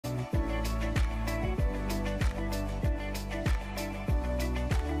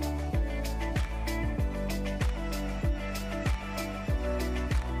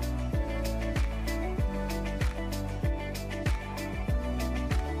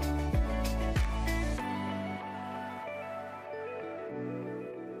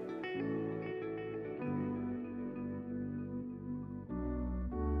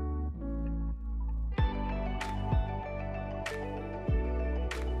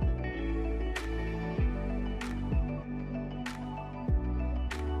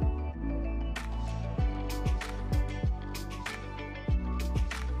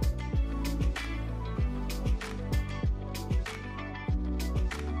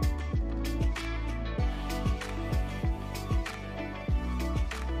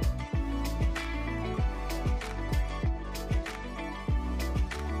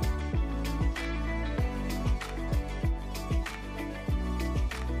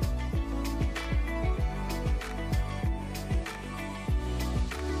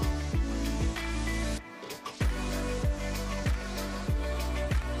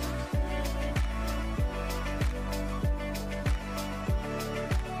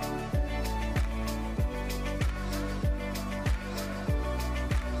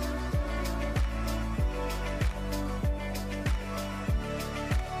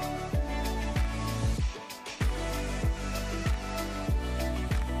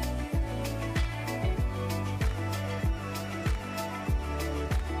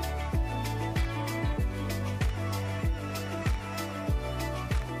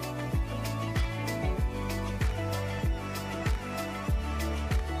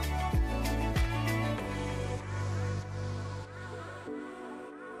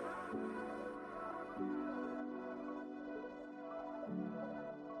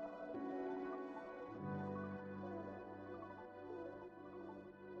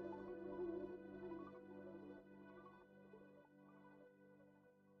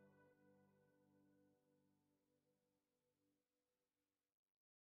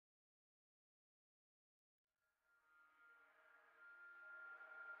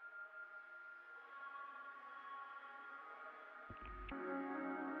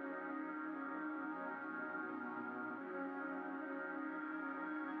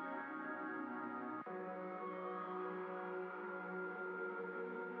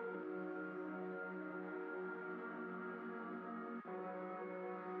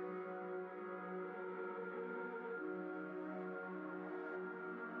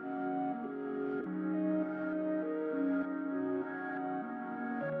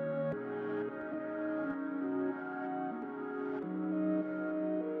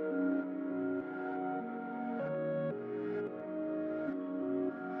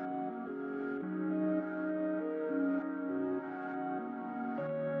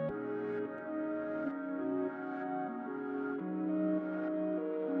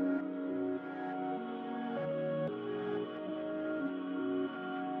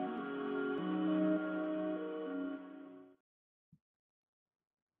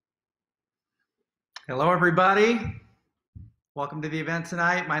Hello, everybody. Welcome to the event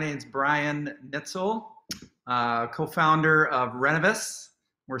tonight. My name is Brian Nitzel, co-founder of Renovus.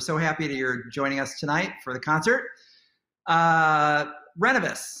 We're so happy that you're joining us tonight for the concert.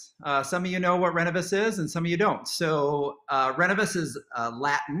 Renovus. Some of you know what Renovus is, and some of you don't. So Renovus is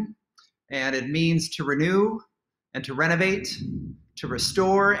Latin, and it means to renew and to renovate, to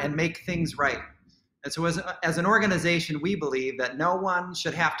restore and make things right. And so as an organization, we believe that no one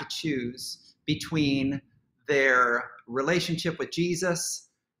should have to choose between their relationship with Jesus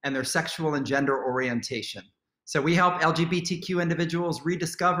and their sexual and gender orientation. So we help LGBTQ individuals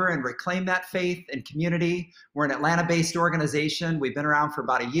rediscover and reclaim that faith and community. We're an Atlanta-based organization. We've been around for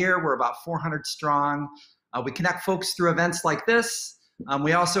about a year. We're about 400 strong. We connect folks through events like this.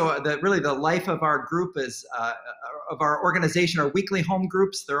 We also, really the life of our group is, of our organization, are weekly home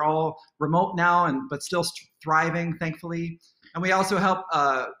groups. They're all remote now, but still thriving, thankfully. And we also help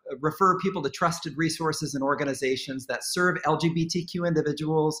refer people to trusted resources and organizations that serve LGBTQ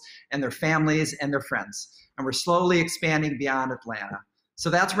individuals and their families and their friends. And we're slowly expanding beyond Atlanta. So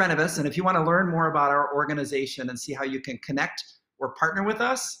that's Renovus. And if you want to learn more about our organization and see how you can connect or partner with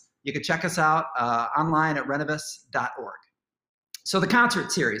us, you can check us out online at renovus.org. So the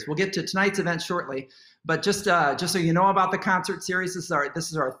concert series, we'll get to tonight's event shortly, but just so you know about the concert series,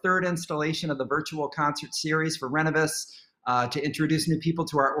 this is our third installation of the virtual concert series for Renovus. To introduce new people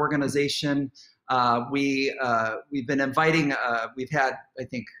to our organization. We've been inviting, we've had, I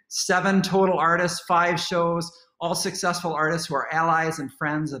think, 7 total artists, 5 shows, all successful artists who are allies and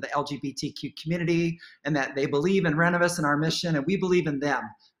friends of the LGBTQ community, and that they believe in Renovus and our mission, and we believe in them.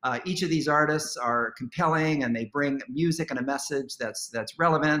 Each of these artists are compelling, and they bring music and a message that's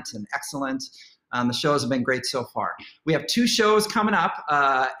relevant and excellent. The shows have been great so far. We have 2 shows coming up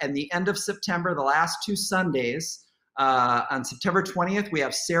at the end of September, the last 2 Sundays. On September 20th, we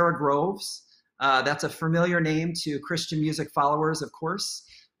have Sarah Groves. That's a familiar name to Christian music followers, of course.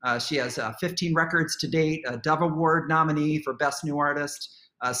 She has 15 records to date, a Dove Award nominee for Best New Artist.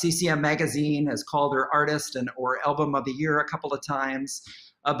 CCM Magazine has called her Artist or Album of the Year a couple of times.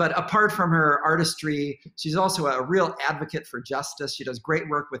 But apart from her artistry, she's also a real advocate for justice. She does great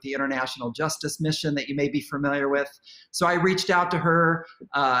work with the International Justice Mission that you may be familiar with. So I reached out to her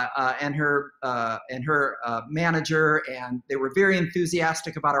and her manager, and they were very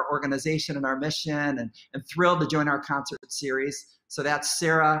enthusiastic about our organization and our mission, and thrilled to join our concert series. So that's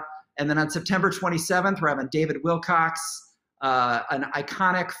Sarah. And then on September 27th, we're having David Wilcox, an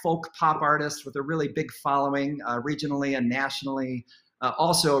iconic folk pop artist with a really big following regionally and nationally.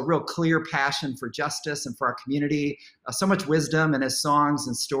 Also a real clear passion for justice and for our community. So much wisdom in his songs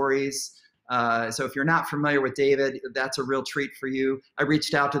and stories. So if you're not familiar with David, that's a real treat for you. I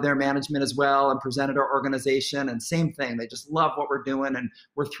reached out to their management as well and presented our organization, and same thing. They just love what we're doing, and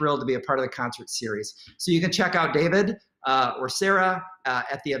we're thrilled to be a part of the concert series. So you can check out David or Sarah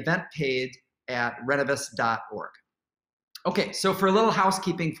at the event page at renovus.org. Okay, so for a little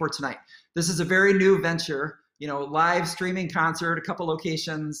housekeeping for tonight. This is a very new venture. You know, live streaming concert, a couple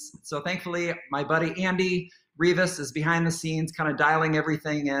locations. So thankfully, my buddy Andy Rivas is behind the scenes, kind of dialing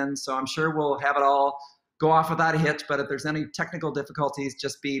everything in. So I'm sure we'll have it all go off without a hitch. But if there's any technical difficulties,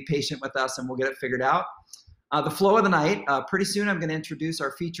 just be patient with us and we'll get it figured out. The flow of the night, pretty soon I'm going to introduce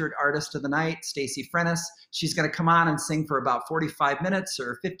our featured artist of the night, Staci Frenes. She's going to come on and sing for about 45 minutes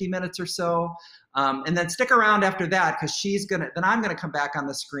or 50 minutes or so. And then stick around after that, because then I'm going to come back on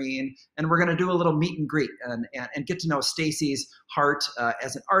the screen and we're going to do a little meet and greet and get to know Staci's heart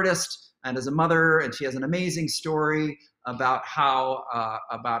as an artist and as a mother. And she has an amazing story about how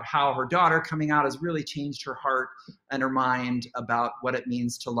her daughter coming out has really changed her heart and her mind about what it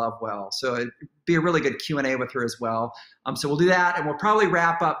means to love well. So it'd be a really good Q&A with her as well. So we'll do that, and we'll probably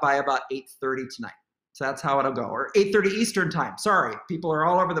wrap up by about 8:30 tonight. So that's how it'll go, or 8:30 Eastern time. Sorry, people are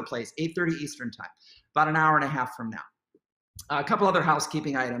all over the place. 8:30 Eastern time, about an hour and a half from now. A couple other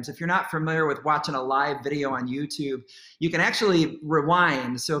housekeeping items. If you're not familiar with watching a live video on YouTube, you can actually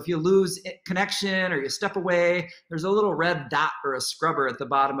rewind. So if you lose connection or you step away, there's a little red dot or a scrubber at the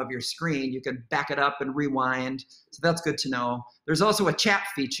bottom of your screen. You can back it up and rewind. So that's good to know. There's also a chat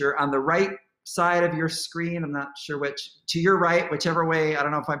feature on the right side of your screen. I'm not sure which, to your right, whichever way. I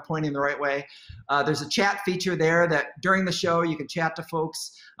don't know if I'm pointing the right way. There's a chat feature there that during the show you can chat to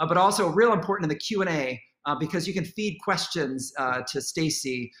folks, but also real important in the Q&A. Because you can feed questions to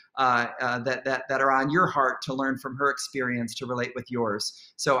Staci that are on your heart to learn from her experience to relate with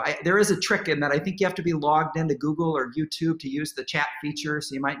yours. So there is a trick in that. I think you have to be logged into Google or YouTube to use the chat feature,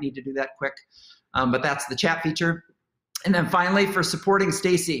 so you might need to do that quick. But that's the chat feature. And then finally, for supporting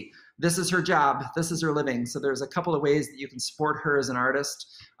Staci, this is her job. This is her living. So there's a couple of ways that you can support her as an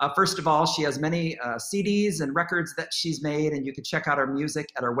artist. First of all, she has many CDs and records that she's made, and you can check out her music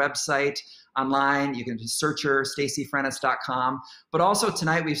at our website online. You can just search her, stacifrenes.com. But also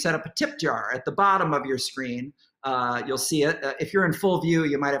tonight, we've set up a tip jar at the bottom of your screen. You'll see it. If you're in full view,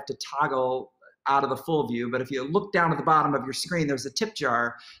 you might have to toggle out of the full view, but if you look down at the bottom of your screen, there's a tip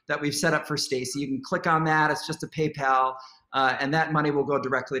jar that we've set up for Staci. You can click on that. It's just a PayPal, and that money will go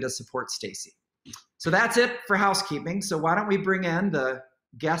directly to support Staci. So that's it for housekeeping. So why don't we bring in the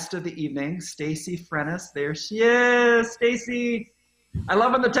guest of the evening, Staci Frenes. There she is, Staci. I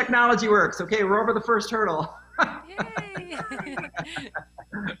love when the technology works. Okay, we're over the first hurdle. Yay!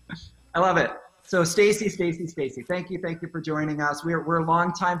 I love it. So Staci, thank you for joining us. We're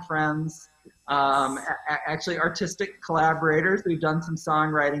longtime friends. Actually artistic collaborators. We've done some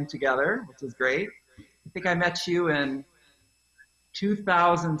songwriting together, which is great. I think I met you in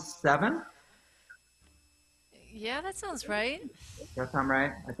 2007. Yeah, that sounds right. Does that sound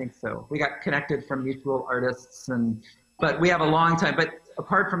right? I think so. We got connected from mutual artists, but we have a long time. But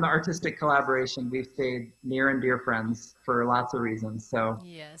apart from the artistic collaboration, we've stayed near and dear friends for lots of reasons. So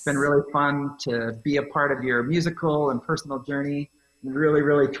yes. It's been really fun to be a part of your musical and personal journey. I'm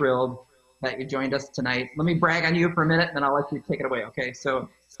really thrilled that you joined us tonight. Let me brag on you for a minute, and then I'll let you take it away, okay? So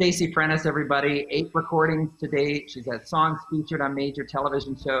Staci Frenes, everybody, 8 recordings to date. She's had songs featured on major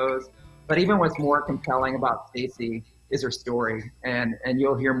television shows. But even what's more compelling about Staci is her story. And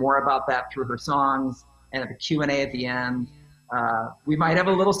you'll hear more about that through her songs and at the Q&A at the end. We might have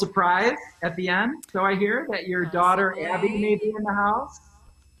a little surprise at the end. So I hear that your daughter, Abby, may be in the house.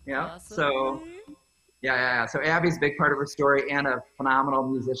 Yeah, so... Yeah. So Abby's a big part of her story and a phenomenal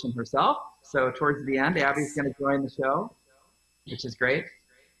musician herself. So towards the end, Abby's going to join the show, which is great.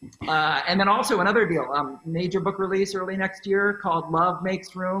 And then also another deal, major book release early next year called Love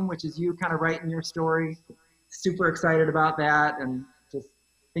Makes Room, which is you kind of writing your story. Super excited about that, and just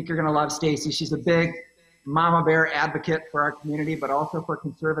think you're going to love Staci. She's a big mama bear advocate for our community, but also for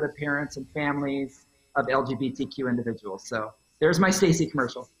conservative parents and families of LGBTQ individuals. So there's my Staci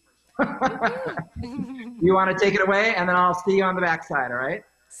commercial. You want to take it away, and then I'll see you on the backside, all right?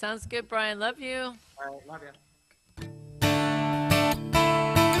 Sounds good, Brian. Love you. All right, love you.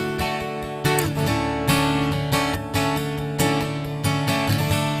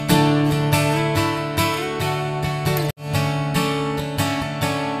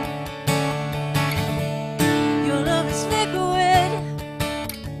 Your love is liquid,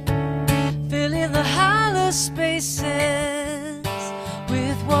 filling the hollow spaces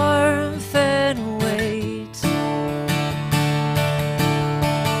with warmth and weight,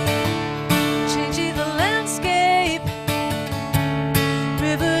 changing the landscape,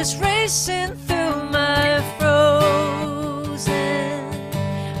 rivers racing through my frozen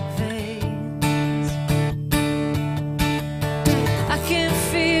veins. I can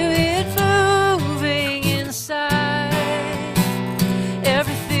feel it moving inside,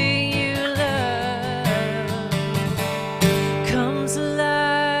 everything you love comes alive.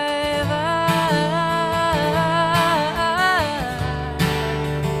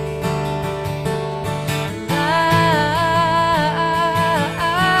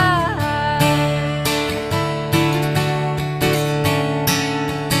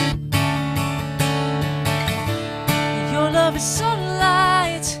 Your love is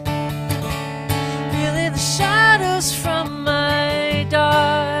sunlight, feeling the shadows from my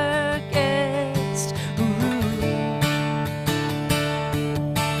darkest room.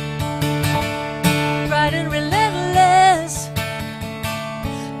 Bright and relentless,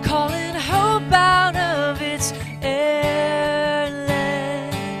 calling hope out of its airless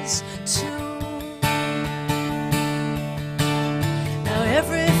tomb. Now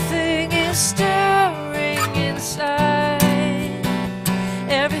everything is stirring inside,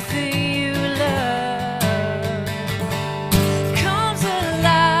 everything you love comes alive.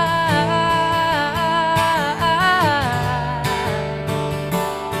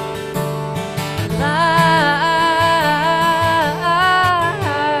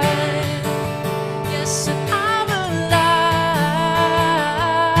 Yes, I'm alive.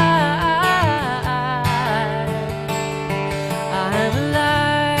 I'm alive.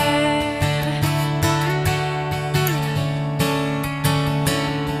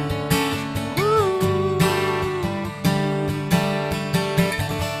 Ooh.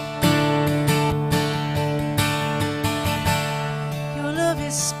 Your love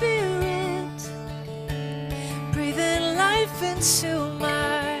is spirit, breathing life into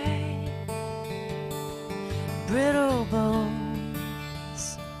my brittle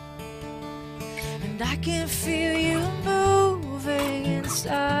bones, and I can feel you moving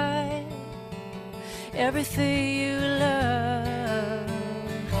inside. everything you love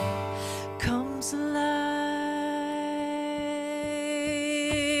comes alive.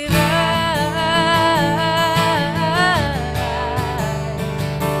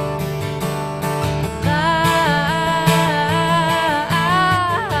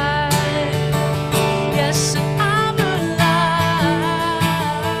 Yes, I'm alive.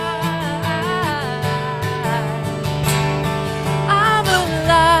 I'm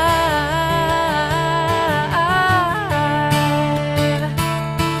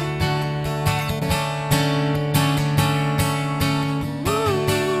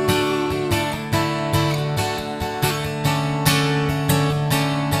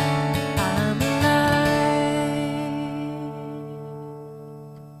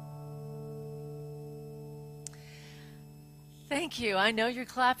Thank you. I know you're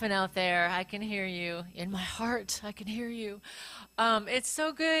clapping out there. I can hear you. In my heart, I can hear you. It's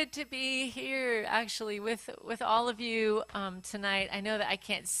so good to be here, actually, with all of you tonight. I know that I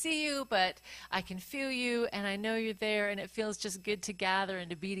can't see you, but I can feel you, and I know you're there, and it feels just good to gather and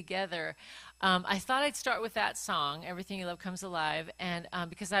to be together. I thought I'd start with that song, Everything You Love Comes Alive, and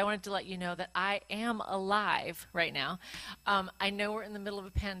because I wanted to let you know that I am alive right now. I know we're in the middle of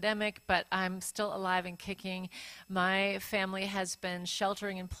a pandemic, but I'm still alive and kicking. My family has been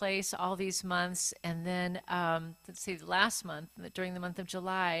sheltering in place all these months, and then, let's see, last month, during the month of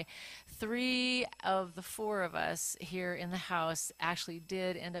July, 3 of the 4 of us here in the house actually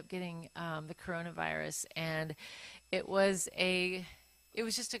did end up getting the coronavirus, and it was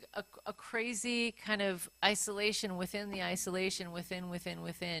just a crazy kind of isolation within the isolation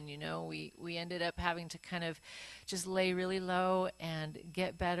within, you know. We ended up having to kind of just lay really low and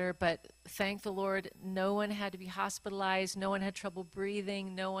get better, but thank the Lord, no one had to be hospitalized, no one had trouble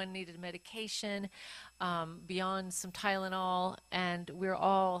breathing, no one needed medication beyond some Tylenol, and we're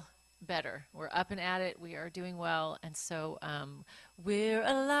all better. We're up and at it, we are doing well, and so we're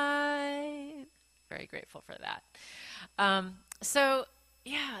alive. Very grateful for that. So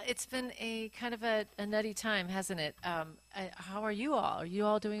yeah, it's been a kind of a nutty time, hasn't it? How are you all? Are you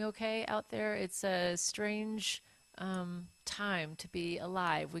all doing okay out there? It's a strange time to be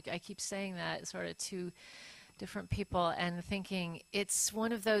alive. I keep saying that sort of to different people and thinking it's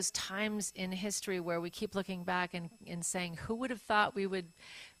one of those times in history where we keep looking back and saying, who would have thought we would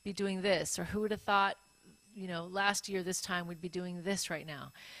be doing this? Or who would have thought, you know, last year this time we'd be doing this right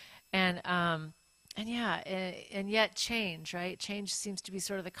now? And yeah, and yet change, right? Change seems to be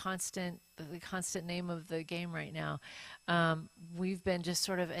sort of the constant name of the game right now. We've been just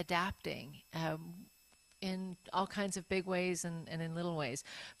sort of adapting in all kinds of big ways and in little ways.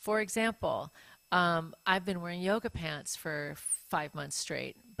 For example, I've been wearing yoga pants for 5 months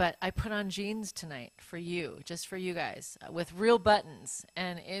straight, but I put on jeans tonight for you, just for you guys, with real buttons,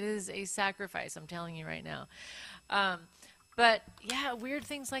 and it is a sacrifice, I'm telling you right now. But yeah, weird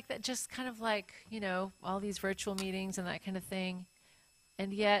things like that, just kind of like, you know, all these virtual meetings and that kind of thing.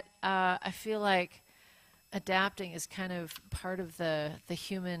 And yet, I feel like adapting is kind of part of the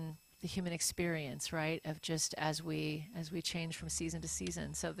human experience, right? Of just as we change from season to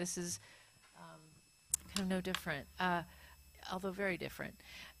season. So this is kind of no different, although very different.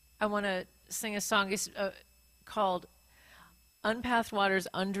 I want to sing a song called Unpathed Waters,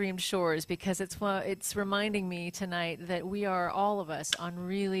 Undreamed Shores, because it's reminding me tonight that we are, all of us, on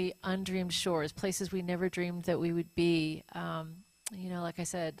really undreamed shores, places we never dreamed that we would be. You know, like I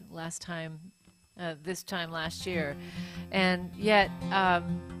said this time last year. And yet,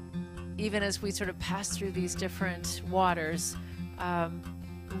 even as we sort of pass through these different waters,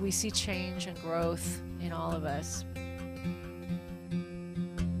 we see change and growth in all of us.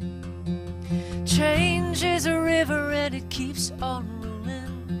 Change is a river and it keeps on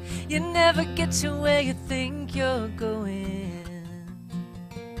rolling. You never get to where you think you're going.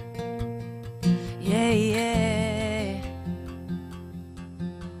 Yeah, yeah.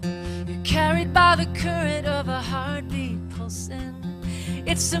 You're carried by the current of a heartbeat pulsing.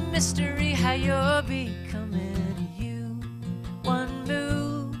 It's a mystery how you're becoming you. One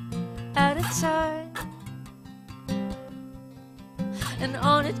move at a time, and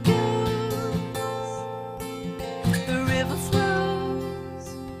on it goes. The river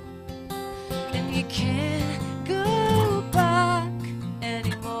flows, and you can't go back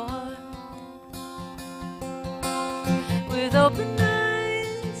anymore. With open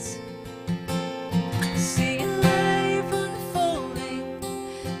eyes, seeing life unfolding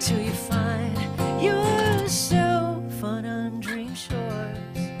till you find yourself on undreamed shores.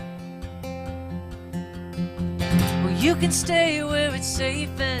 Well, you can stay where it's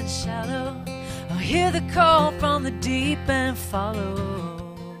safe and shallow, hear the call from the deep and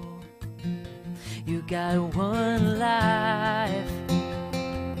follow. You got one life.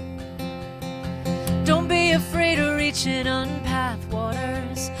 Don't be afraid of reaching unpathed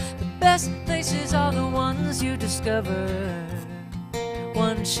waters. The best places are the ones you discover.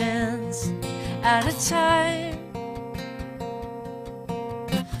 One chance at a time.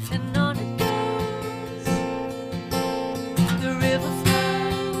 And on it goes. The river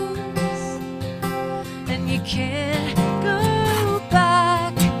flows. And you can't go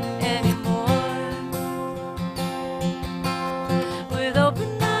back anymore. With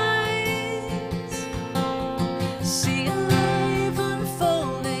open eyes, see life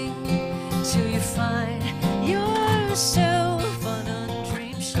unfolding till you find yourself on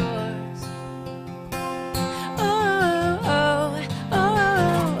undreamed shores. Oh, oh, oh,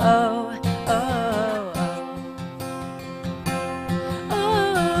 oh, oh, oh,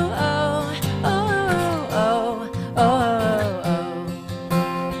 oh, oh, oh, oh, oh.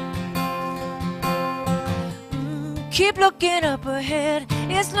 Keep looking up ahead,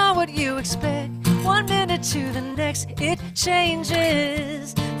 it's not what you expect. 1 minute to the next, it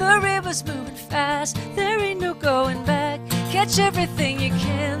changes. The river's moving fast, there ain't no going back. Catch everything you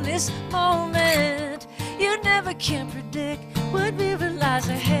can this moment. You never can predict what river lies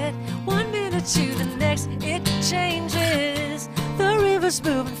ahead. 1 minute to the next, it changes. The river's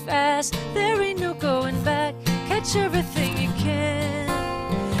moving fast, there ain't no going back. Catch everything you can,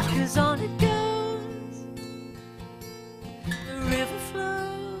 'cause on it goes. The river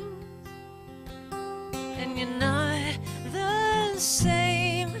flows, and you're not the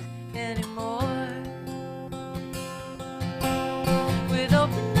same anymore. With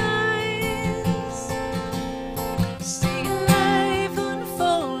open eyes, see life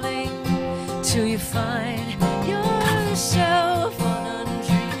unfolding till you find yourself on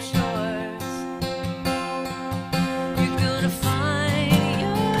undreamed shores. You're gonna find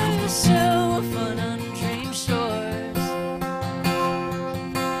yourself on undreamed shores.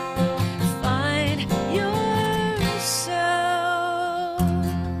 Find yourself.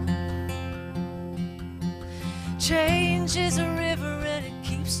 Change is a river and it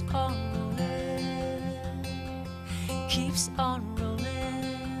keeps on rolling. Keeps on rolling.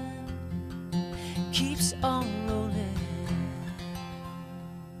 Keeps on rolling.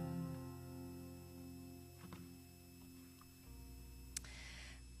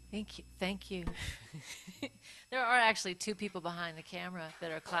 Thank you. Thank you. There are actually 2 people behind the camera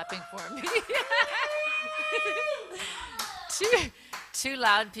that are clapping for me. two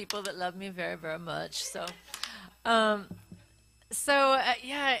loud people that love me very, very much. So,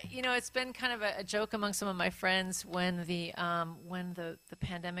 yeah, you know, it's been kind of a joke among some of my friends when the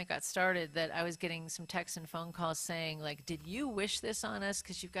pandemic got started, that I was getting some texts and phone calls saying, like, did you wish this on us?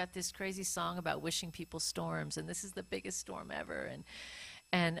 Because you've got this crazy song about wishing people storms, and this is the biggest storm ever.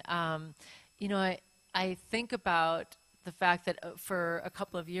 And you know, I think about the fact that for a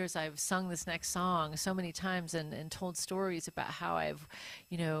couple of years I've sung this next song so many times and told stories about how I've,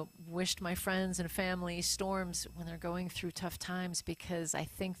 you know, wished my friends and family storms when they're going through tough times, because I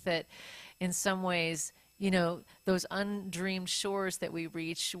think that in some ways, you know, those undreamed shores that we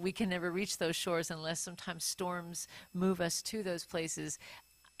reach, we can never reach those shores unless sometimes storms move us to those places.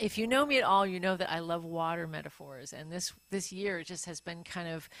 If you know me at all, you know that I love water metaphors, and this year just has been kind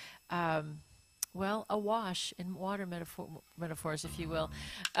of, well, awash in water metaphors, if you will.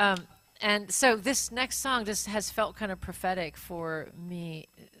 And so this next song just has felt kind of prophetic for me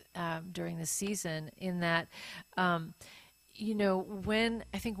during this season, in that, you know, when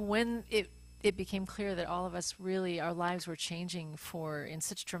it became clear that all of us really, our lives were changing in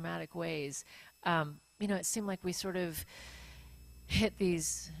such dramatic ways, you know, it seemed like we sort of hit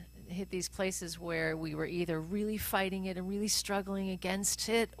these places where we were either really fighting it and really struggling against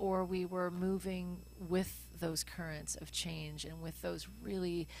it, or we were moving with those currents of change and with those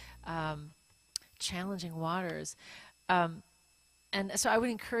really challenging waters. And so I would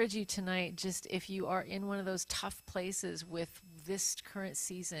encourage you tonight, just if you are in one of those tough places with this current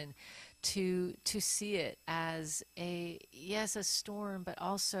season, to see it as a storm, but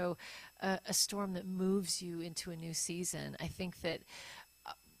also a storm that moves you into a new season. I think that,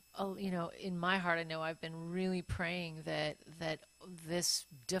 you know, in my heart, I know I've been really praying that this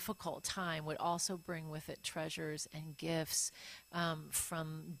difficult time would also bring with it treasures and gifts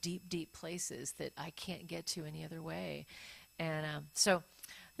from deep, deep places that I can't get to any other way. And so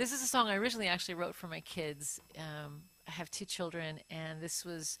this is a song I originally actually wrote for my kids. I have 2 children, and this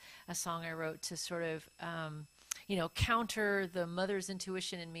was a song I wrote to sort of, you know, counter the mother's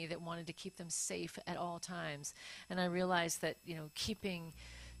intuition in me that wanted to keep them safe at all times. And I realized that, you know, keeping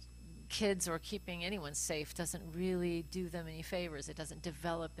kids or keeping anyone safe doesn't really do them any favors. It doesn't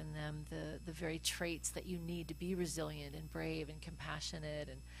develop in them the very traits that you need to be resilient and brave and compassionate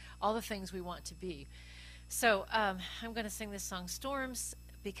and all the things we want to be. So I'm going to sing this song, Storms,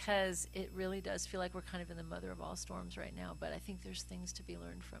 because it really does feel like we're kind of in the mother of all storms right now, but I think there's things to be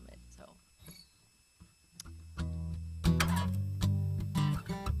learned from it. So.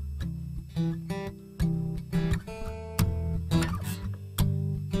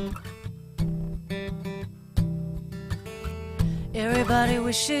 Everybody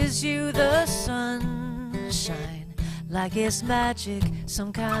wishes you the sunshine, like it's magic,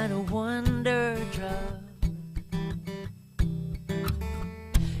 some kind of wonder drug.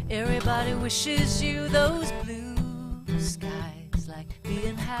 Everybody wishes you those blue skies, like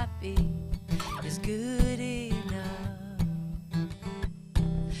being happy is good enough.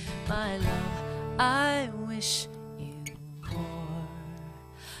 My love, I wish you more.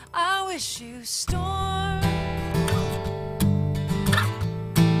 I wish you storms.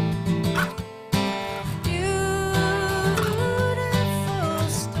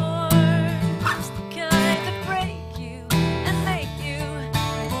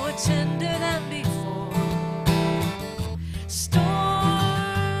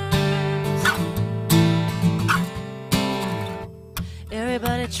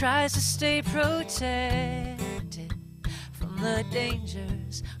 Everybody tries to stay protected from the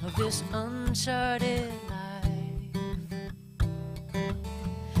dangers of this uncharted life.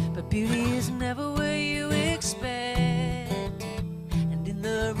 But beauty is never where you expect, and in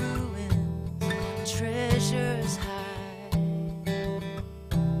the ruins, treasures hide.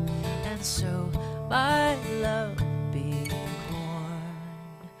 And so, my love, be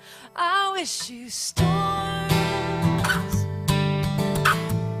warned. I wish you storms.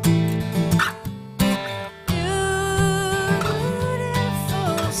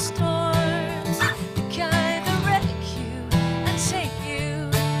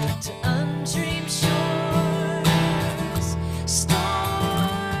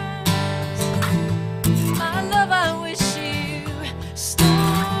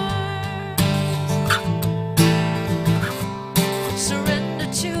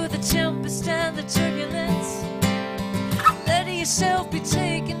 Yourself be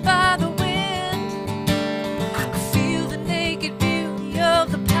taken by the wind. Feel the naked beauty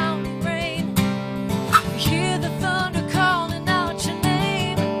of the pounding rain. Hear the thunder calling out your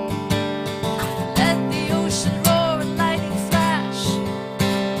name. Let the ocean roar and lightning flash.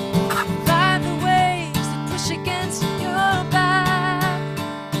 Ride the waves that push against your back.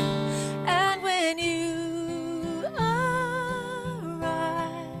 And when you arrive,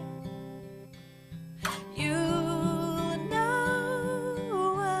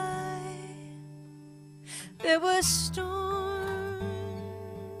 there were storms.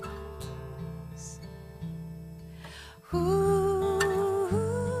 Ooh,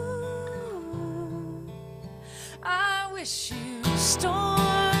 I wish you storms.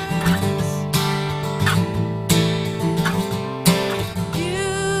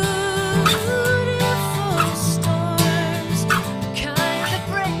 Beautiful storms, the kind that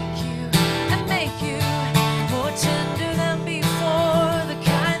break you and make you more tender than before, the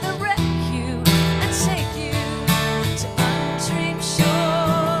kind that wreck you and take you to undreamed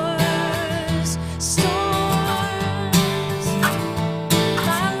shores. Storms,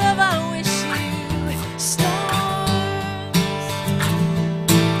 my love, I wish you storms.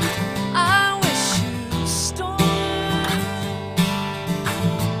 I wish you storms.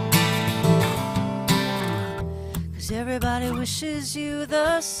 'Cause everybody wishes you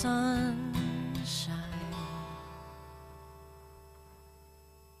the sunshine.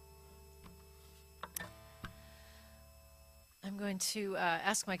 I'm going to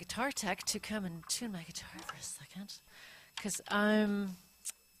ask my guitar tech to come and tune my guitar for a second, because I'm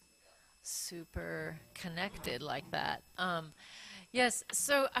super connected like that. Yes,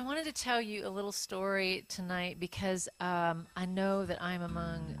 so I wanted to tell you a little story tonight because I know that I'm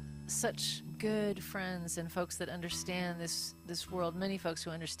among such good friends and folks that understand this world, many folks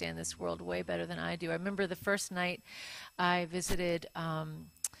who understand this world way better than I do. I remember the first night I visited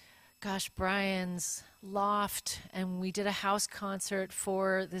Brian's loft, and we did a house concert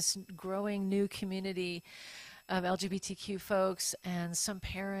for this growing new community of LGBTQ folks and some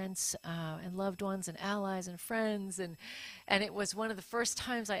parents and loved ones and allies and friends, and it was one of the first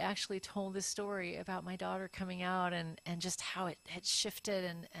times I actually told this story about my daughter coming out and just how it had shifted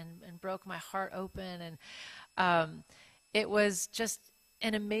and broke my heart open, and it was just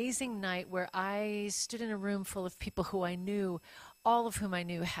an amazing night where I stood in a room full of people who I knew, all of whom I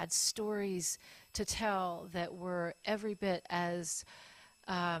knew had stories to tell that were every bit as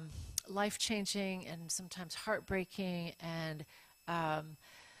life-changing and sometimes heartbreaking and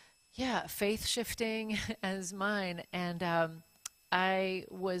yeah, faith-shifting as mine. And I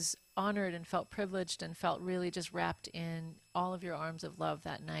was honored and felt privileged and felt really just wrapped in all of your arms of love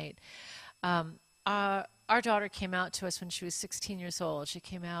that night. Our daughter came out to us when she was 16 years old. She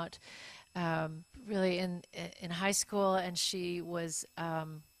came out really in high school, and she was,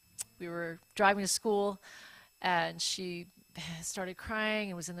 we were driving to school, and she started crying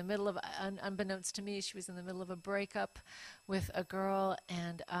and was in the middle of, unbeknownst to me, she was in the middle of a breakup with a girl.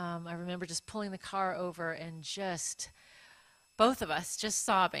 And I remember just pulling the car over and just, both of us just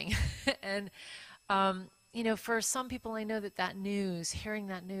sobbing. And, you know, for some people, I know that news, hearing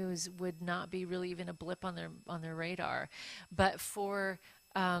that news would not be really even a blip on their radar. But for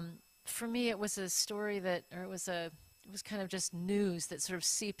me, it was a story that, or it was kind of just news that sort of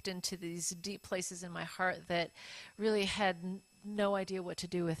seeped into these deep places in my heart that really had no idea what to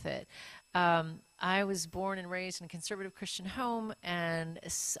do with it. I was born and raised in a conservative Christian home, and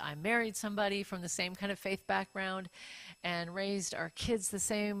I married somebody from the same kind of faith background and raised our kids the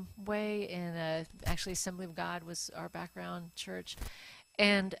same way in actually Assembly of God was our background church.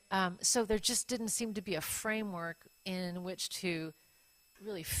 And so there just didn't seem to be a framework in which to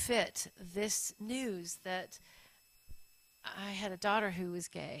really fit this news that I had a daughter who was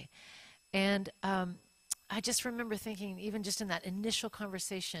gay. And I just remember thinking, even just in that initial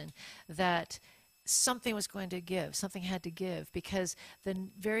conversation, that something was going to give, something had to give, because the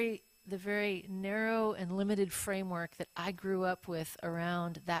very narrow and limited framework that I grew up with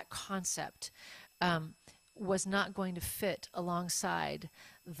around that concept was not going to fit alongside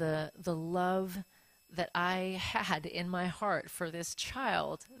the love that I had in my heart for this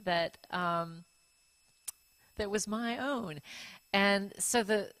child that that was my own. And so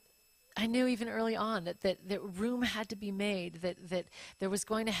I knew even early on that room had to be made, that there was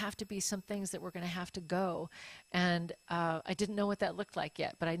going to have to be some things that were going to have to go. And I didn't know what that looked like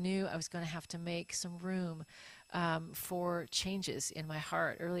yet, but I knew I was going to have to make some room for changes in my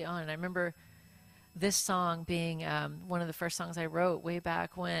heart early on. And I remember this song being one of the first songs I wrote way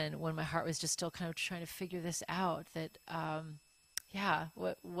back when my heart was just still kind of trying to figure this out, that, yeah,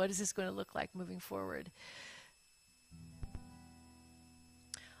 what is this going to look like moving forward?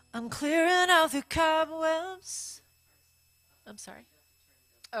 I'm clearing out the cobwebs. I'm sorry.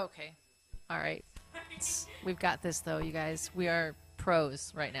 Okay. All right. We've got this, though, you guys. We are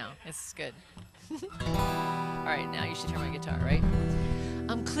pros right now. It's good. All right, now you should hear my guitar, right?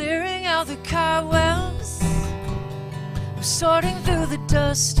 I'm clearing out the cobwebs. I'm sorting through the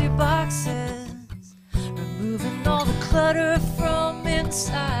dusty boxes, removing all the clutter from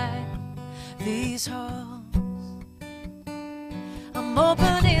inside these halls. I'm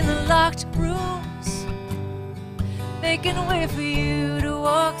opening the locked rooms, making way for you to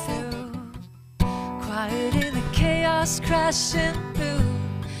walk through, quieting the chaos crashing through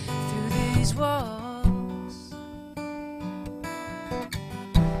these walls.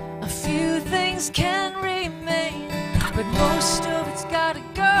 A few things can remain, but most of it's gotta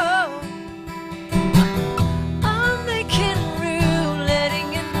go. I'm making room,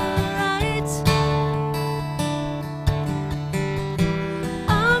 letting in the light.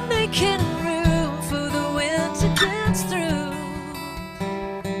 I'm making room for the wind to dance through,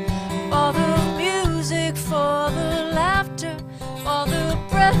 for the music, for the laughter, for the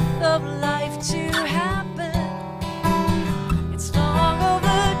breath of life to happen. It's long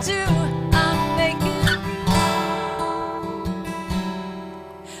overdue. I'm making room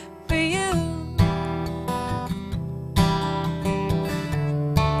for you.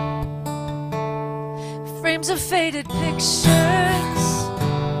 Frames of faded pictures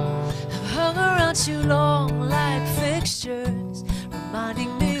have hung around too long like fixtures,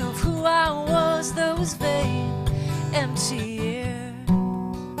 reminding me of who I was those vain, empty years.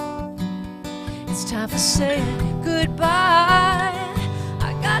 It's time for saying goodbye.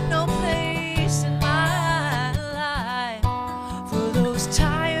 I got no place in my life for those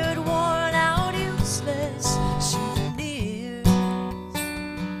tired, worn out, useless souvenirs.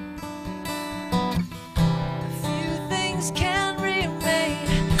 A few things can remain,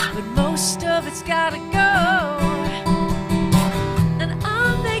 but most of it's gotta go. And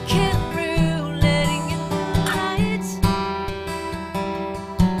I'm making room, letting in the light.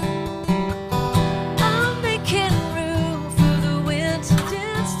 I'm making room for the wind to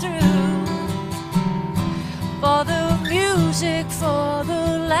dance through, for the music, for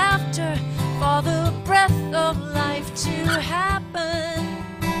the laughter, for the breath of life to happen.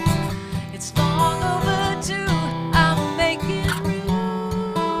 It's long overdue. I'm making room.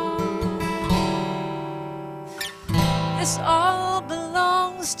 This all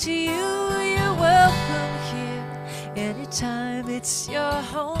belongs yes to you. You're welcome here anytime. It's your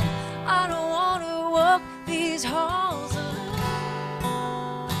home. I don't want to walk these halls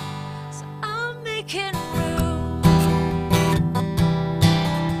alone, so I'm making room.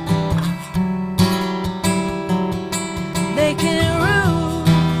 Making room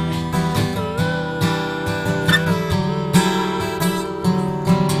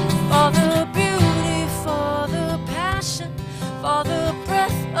for the beauty, for the passion, for the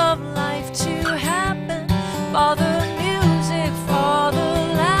breath of life to happen, for the music, for the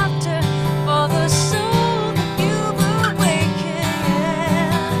laughter, for the soul that you've awakened.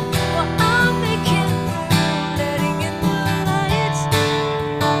 Yeah. Well, I'm making room, letting in the lights.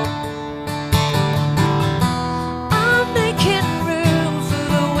 I'm making room for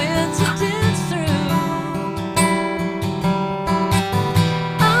the wind to dance through.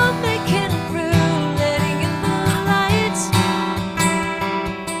 I'm making room, letting in the lights.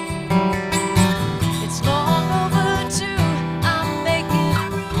 It's long overdue. I'm making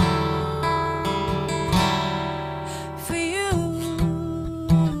room for you.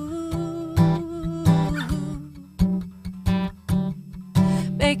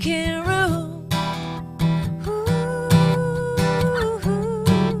 Making room.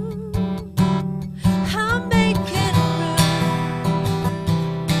 I'm making room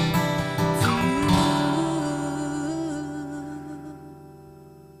for you.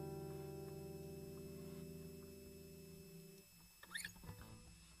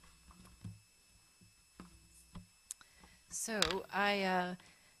 So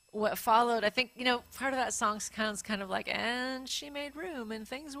what followed, I think, part of that song sounds kind of like, and she made room and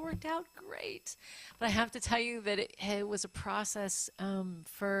things worked out great. But I have to tell you that it was a process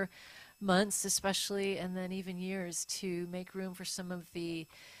for months especially, and then even years, to make room for some of the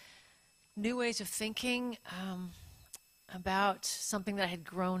new ways of thinking about something that I had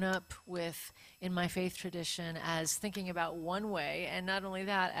grown up with in my faith tradition, as thinking about one way, and not only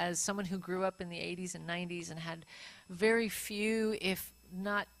that, as someone who grew up in the 80s and 90s and had very few, if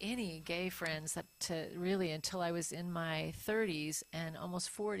not any, gay friends really until I was in my 30s and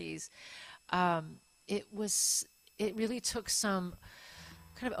almost 40s. It really took some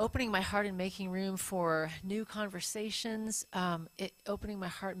kind of opening my heart and making room for new conversations, opening my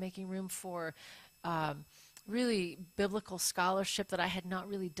heart, making room for really biblical scholarship that I had not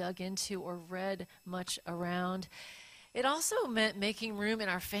really dug into or read much around. It also meant making room in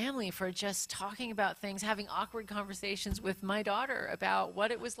our family for just talking about things, having awkward conversations with my daughter about what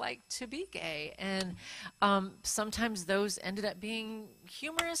it was like to be gay. And sometimes those ended up being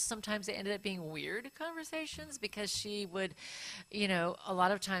humorous. Sometimes they ended up being weird conversations, because she would, a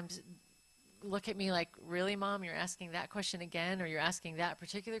lot of times look at me like, really, Mom, you're asking that question again, or you're asking that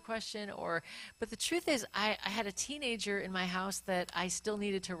particular question, but the truth is I had a teenager in my house that I still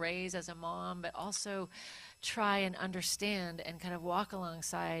needed to raise as a mom, but also try and understand and kind of walk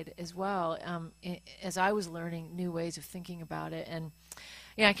alongside as well, as I was learning new ways of thinking about it. And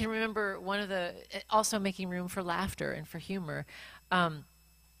yeah, I can remember also making room for laughter and for humor.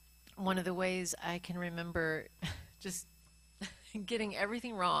 One of the ways I can remember just getting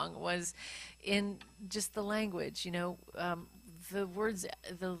everything wrong was in just the language, the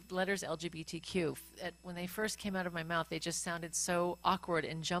letters LGBTQ. When they first came out of my mouth, they just sounded so awkward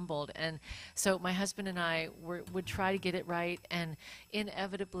and jumbled. And so my husband and I would try to get it right, and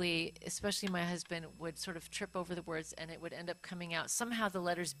inevitably, especially my husband, would sort of trip over the words, and it would end up coming out. Somehow the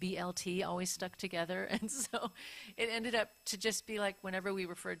letters BLT always stuck together, and so it ended up to just be like, whenever we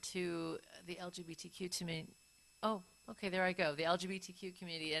referred to the LGBTQ to me, oh, okay, there I go. The LGBTQ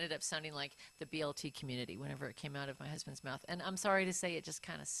community ended up sounding like the BLT community whenever it came out of my husband's mouth. And I'm sorry to say, it just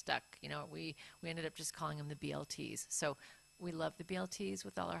kind of stuck. We ended up just calling them the BLTs. So we love the BLTs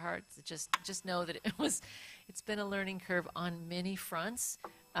with all our hearts. Just know that it's been a learning curve on many fronts.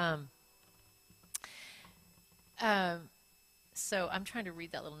 So I'm trying to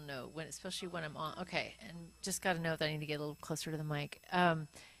read that little note, especially when I'm on. Okay, and just got to know that I need to get a little closer to the mic.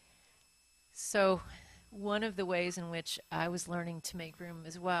 So one of the ways in which I was learning to make room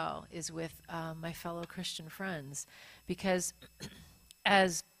as well is with my fellow Christian friends, because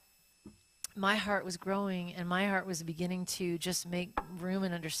as my heart was growing and my heart was beginning to just make room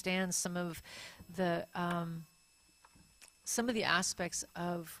and understand some of the aspects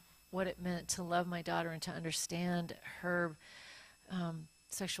of what it meant to love my daughter and to understand her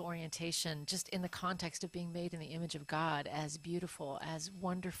sexual orientation, just in the context of being made in the image of God, as beautiful, as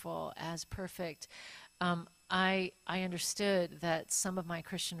wonderful, as perfect. I understood that some of my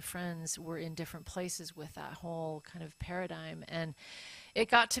Christian friends were in different places with that whole kind of paradigm, and it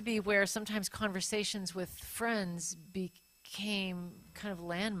got to be where sometimes conversations with friends became kind of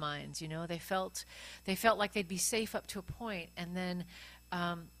landmines. You know, they felt like they'd be safe up to a point, and then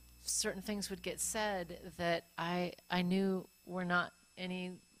certain things would get said that I knew were not going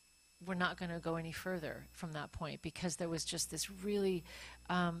to go any further from that point, because there was just this really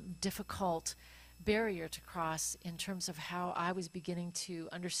difficult barrier to cross in terms of how I was beginning to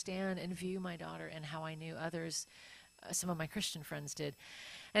understand and view my daughter, and how I knew others, some of my Christian friends did.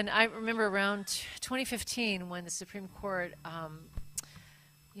 And I remember around 2015 when the Supreme Court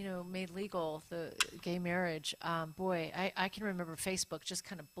made legal the gay marriage. Boy, I can remember Facebook just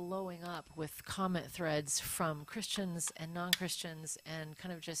kind of blowing up with comment threads from Christians and non-Christians and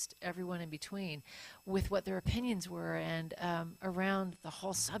kind of just everyone in between with what their opinions were and around the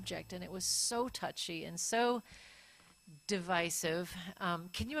whole subject. And it was so touchy and so divisive.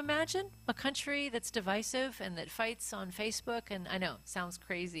 Can you imagine a country that's divisive and that fights on Facebook? And I know, it sounds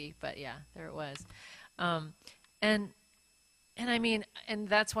crazy, but yeah, there it was. And I mean, and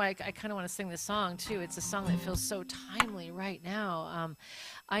that's why I kind of want to sing this song too. It's a song that feels so timely right now.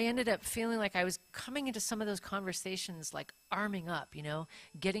 I ended up feeling like I was coming into some of those conversations like arming up,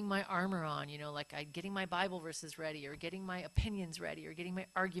 getting my armor on, like getting my Bible verses ready, or getting my opinions ready, or getting my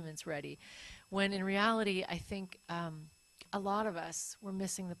arguments ready. When in reality, I think a lot of us were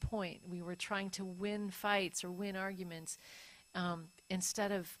missing the point. We were trying to win fights or win arguments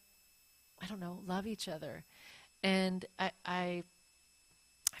instead of, love each other. And I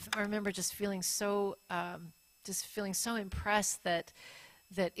remember just feeling so impressed that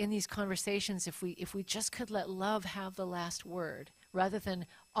in these conversations, if we just could let love have the last word, rather than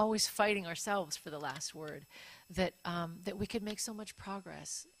always fighting ourselves for the last word, that we could make so much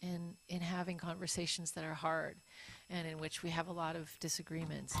progress in having conversations that are hard and in which we have a lot of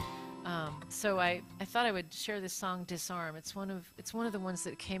disagreements. So I thought I would share this song, Disarm. It's one of the ones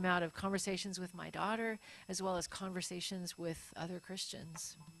that came out of conversations with my daughter, as well as conversations with other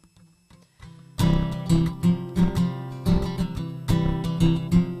Christians.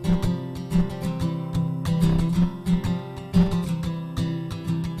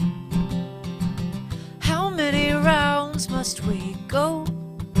 How many rounds must we go?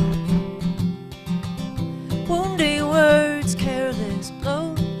 Wounding words, careless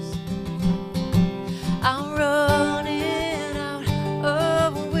blows. I'm running out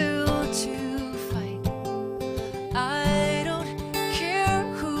of will to fight. I don't care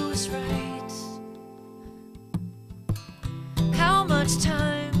who's right. How much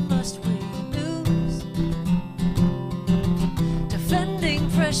time must we lose defending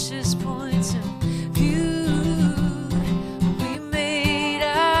precious points of view? We made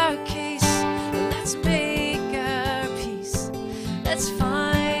our case, let's make our peace. Let's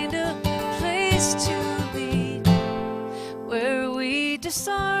find a place to lead where we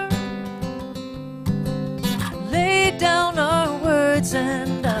disarm, lay down our words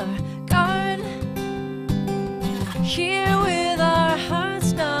and our guard, here with our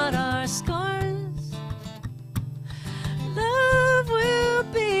hearts, not our scars. Love will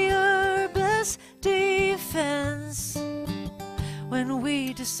be our best defense when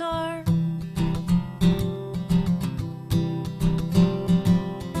we disarm.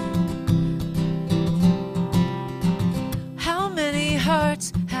 How many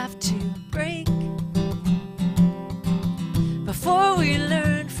hearts have to break before we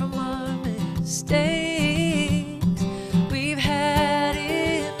learn from our mistakes? We've had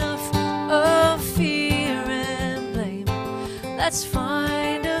enough of fear and blame. Let's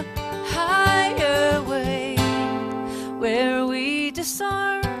find a higher way where we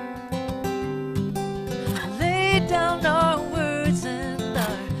disarm, lay down our words and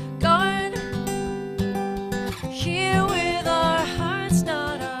our guard, here with our hearts,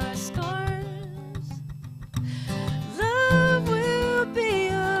 not our scars. Love will be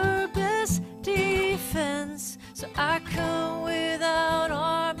our best defense. So I come without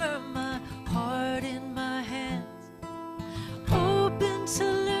armor, my heart in my hands, open to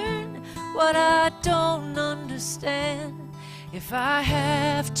learn what I don't understand. If I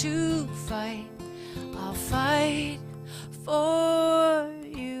have to fight, I'll fight for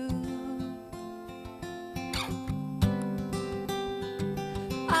you.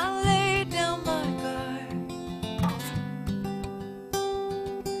 I lay down my guard,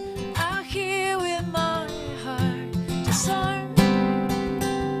 I hear with my heart disarm,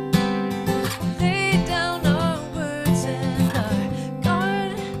 lay down our words and our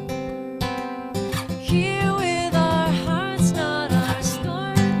guard, here with our hearts, not our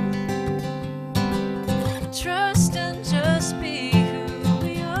scars. Trust and just be who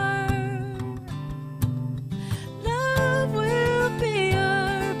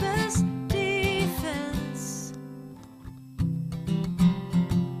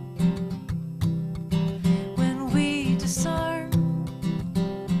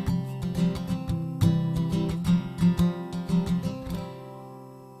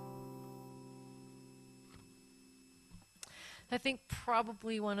I think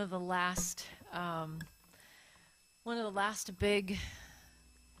probably one of the last big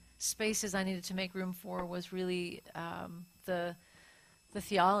spaces I needed to make room for was really the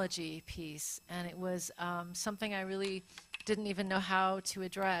theology piece, and it was something I really didn't even know how to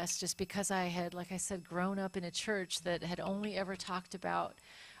address, just because I had, like I said, grown up in a church that had only ever talked about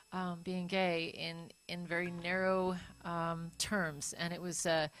being gay in very narrow terms, and it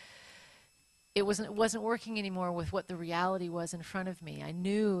wasn't working anymore with what the reality was in front of me. I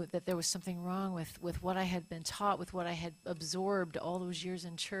knew that there was something wrong with what I had been taught, with what I had absorbed all those years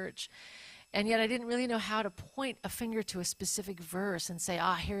in church. And yet I didn't really know how to point a finger to a specific verse and say,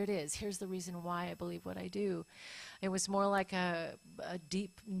 here it is. Here's the reason why I believe what I do. It was more like a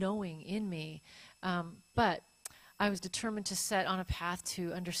deep knowing in me. But I was determined to set on a path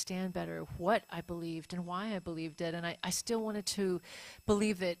to understand better what I believed and why I believed it. And I still wanted to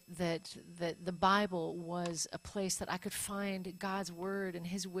believe that the Bible was a place that I could find God's word and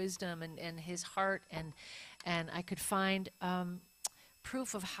his wisdom and his heart, and I could find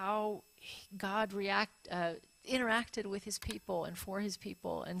proof of how God interacted with his people and for his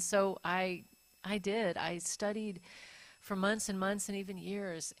people. And so I did. I studied for months and months and even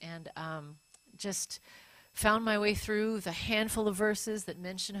years, and just found my way through the handful of verses that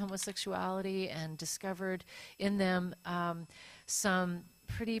mention homosexuality, and discovered in them some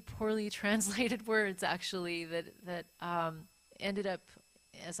pretty poorly translated words, actually, that ended up,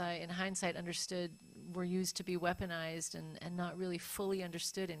 as I in hindsight understood, were used to be weaponized and not really fully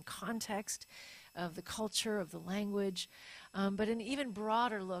understood in context of the culture, of the language. But an even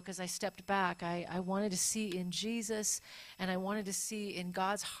broader look, as I stepped back, I wanted to see in Jesus, and I wanted to see in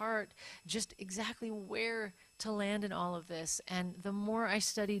God's heart just exactly where to land in all of this. And the more I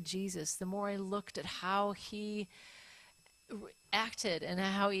studied Jesus, the more I looked at how he acted and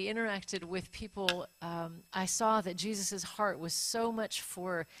how he interacted with people, I saw that Jesus' heart was so much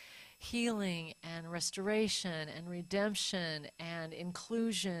for healing and restoration and redemption and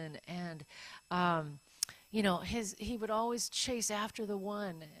inclusion, and he would always chase after the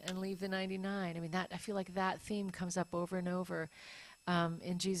one and leave the 99. I mean, I feel like that theme comes up over and over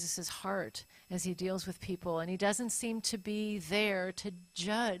in Jesus's heart as he deals with people. And he doesn't seem to be there to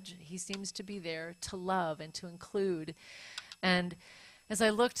judge. He seems to be there to love and to include. And as I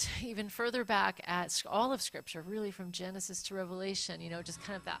looked even further back at all of Scripture, really from Genesis to Revelation, just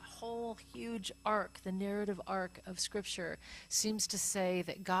kind of that whole huge arc, the narrative arc of Scripture, seems to say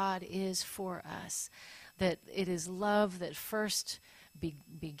that God is for us, that it is love that first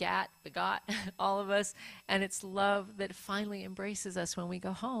begot all of us, and it's love that finally embraces us when we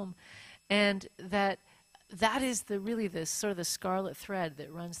go home. And that is really the sort of the scarlet thread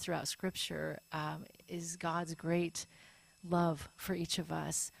that runs throughout Scripture, is God's great love for each of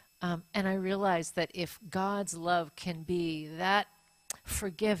us. And I realized that if God's love can be that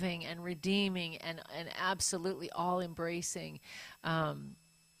forgiving and redeeming and absolutely all-embracing and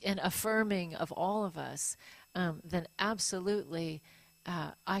affirming of all of us, then absolutely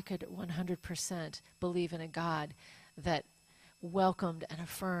I could 100% believe in a God that welcomed and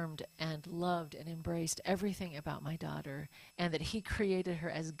affirmed and loved and embraced everything about my daughter, and that he created her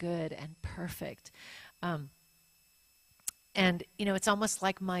as good and perfect. And, it's almost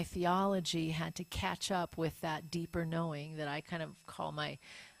like my theology had to catch up with that deeper knowing that I kind of call my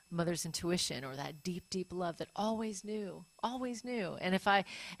mother's intuition, or that deep, deep love that always knew. And if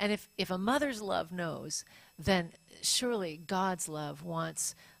a mother's love knows, then surely God's love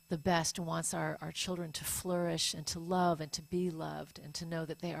wants the best, and wants our children to flourish and to love and to be loved, and to know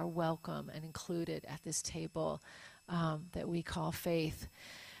that they are welcome and included at this table that we call faith.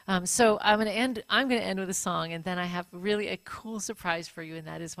 So I'm going to end with a song, and then I have really a cool surprise for you, and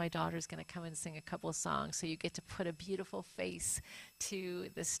that is my daughter's going to come and sing a couple of songs, so you get to put a beautiful face to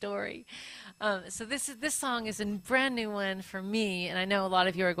the story. So this song is a brand new one for me, and I know a lot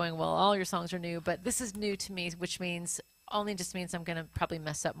of you are going, well, all your songs are new, but this is new to me, which only just means I'm going to probably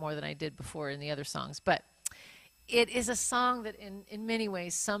mess up more than I did before in the other songs. But it is a song that in many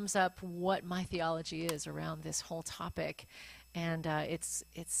ways sums up what my theology is around this whole topic. And it's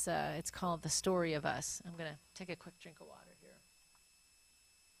called The Story of Us. I'm going to take a quick drink of water here.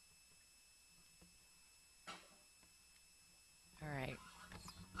 All right.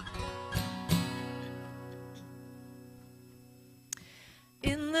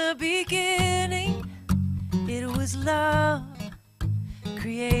 In the beginning, it was love,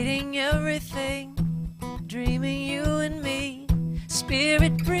 creating everything, dreaming you and me,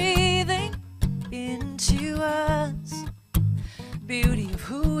 spirit breathing into us. Beauty of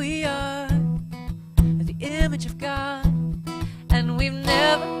who we are, the image of God, and we've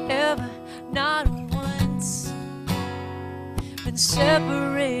never, ever, not once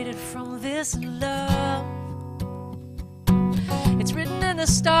separated from this love. It's written in the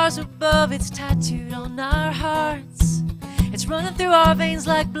stars above, it's tattooed on our hearts. It's running through our veins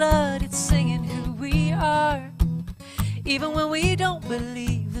like blood, it's singing who we are. Even when we don't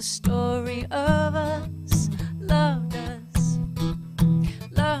believe the story of us, loved us,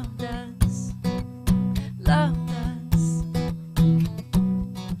 loved us, loved us.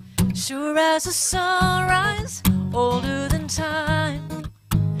 Sure as a sunrise, older than time,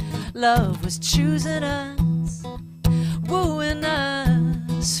 love was choosing us, wooing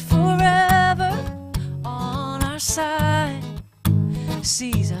us forever on our side.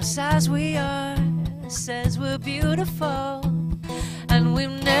 Sees us as we are, says we're beautiful, and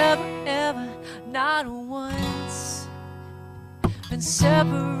we've never, ever, not once, been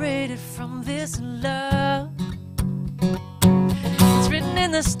separated from this love. It's written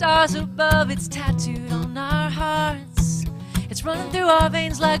in the stars above, it's tattooed on our hearts. It's running through our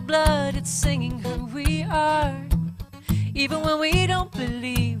veins like blood, it's singing who we are. Even when we don't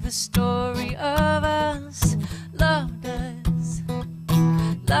believe the story of us, loved us,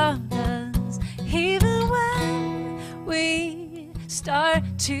 loved us. Even when we start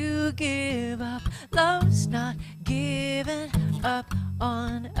to give up, love's not giving up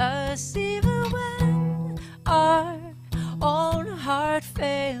on us. Even when our own heart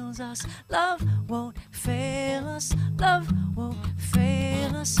fails us, love won't fail us, love won't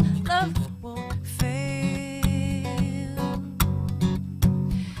fail us, love won't fail.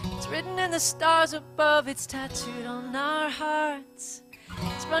 It's written in the stars above, it's tattooed on our hearts.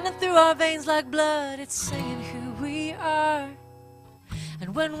 It's running through our veins like blood, it's singing who we are.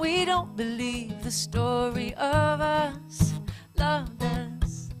 And when we don't believe the story of us, loved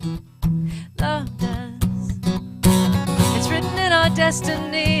us, loved us. It's written in our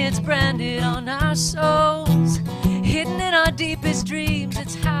destiny, it's branded on our souls, hidden in our deepest dreams,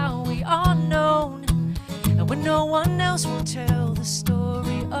 it's how we are known. And when no one else will tell the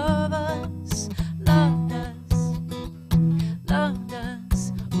story of us, loved us, loved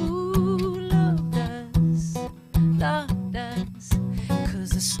us, ooh, loved us, loved us. 'Cause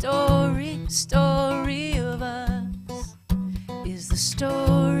the story of us is the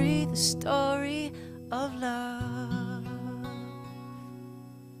story of love.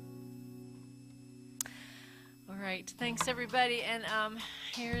 All right, thanks everybody, and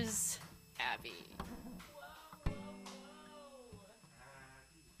here's Abby.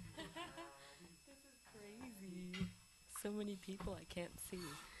 So many people I can't see.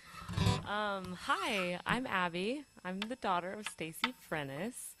 Hi, I'm Abby. I'm the daughter of Staci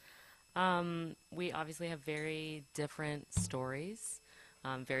Frenes. We obviously have very different stories,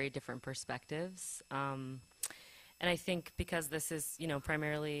 very different perspectives. And I think because this is,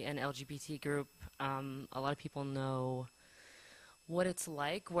 primarily an LGBT group, a lot of people know what it's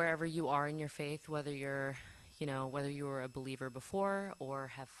like wherever you are in your faith, whether you're, whether you were a believer before or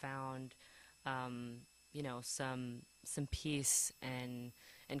have found, some peace and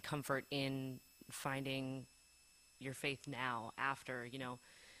comfort in finding your faith now after,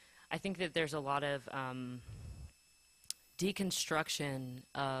 I think that there's a lot of deconstruction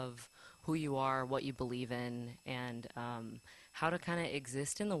of who you are, what you believe in, and how to kind of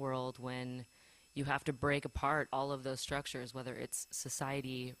exist in the world when you have to break apart all of those structures, whether it's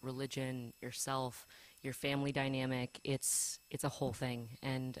society, religion, yourself, your family dynamic. It's a whole thing.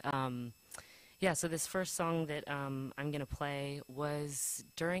 And yeah, so this first song that I'm going to play was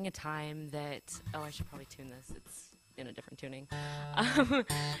during a time that, I should probably tune this. It's in a different tuning.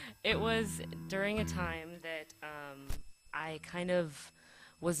 It was during a time that I kind of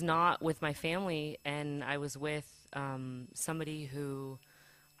was not with my family, and I was with somebody who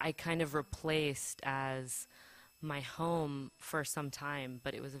I kind of replaced as my home for some time,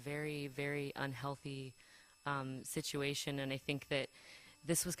 but it was a very, very unhealthy situation, and I think that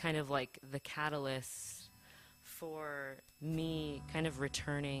this was kind of like the catalyst for me kind of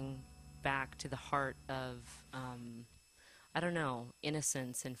returning back to the heart of, I don't know,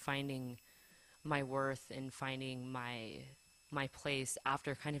 innocence and finding my worth and finding my place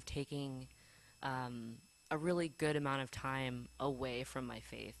after kind of taking a really good amount of time away from my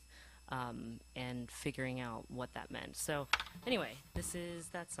faith and figuring out what that meant. So anyway, this is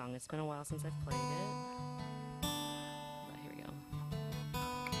that song. It's been a while since I've played it. But here we go.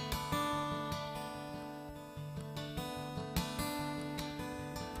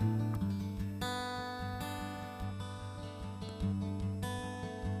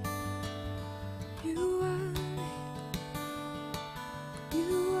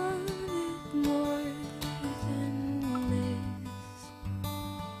 You wanted more than this.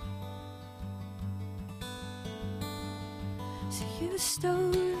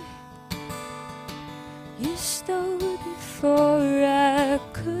 So you stole before I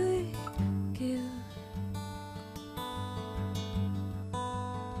could give.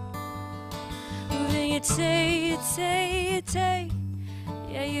 Then you take,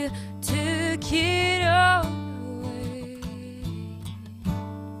 yeah, you took it all away.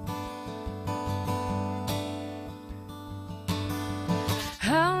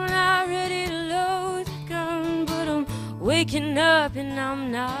 I'm not ready to load the gun, but I'm waking up and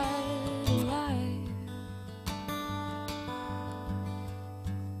I'm not alive.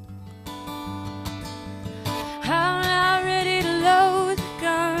 I'm not ready to load the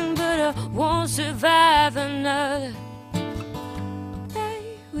gun, but I won't survive another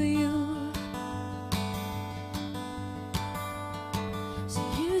day with you. So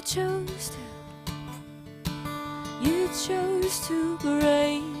you chose to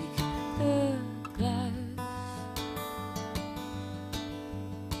break the glass.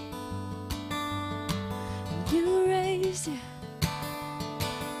 And you raised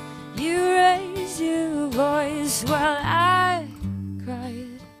your voice while I cried.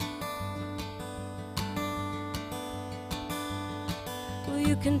 Well,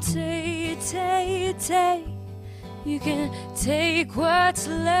 you can take, you can take what's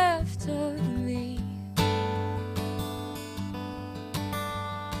left of me.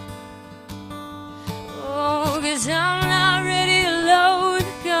 Oh, 'cause I'm not ready to load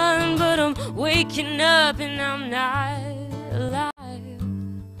the gun, but I'm waking up and I'm not alive.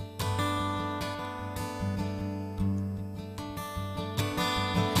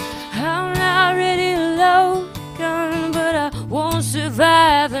 I'm not ready to load the gun, but I won't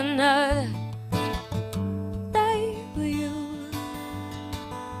survive another day with you.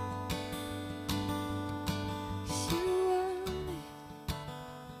 'Cause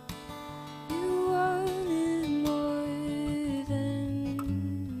you wanted more than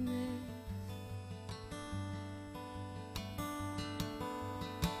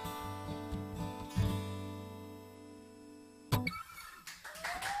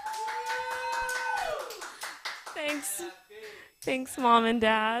this. Thanks, Mom and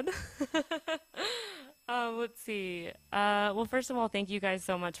Dad. Let's see. Well, first of all, thank you guys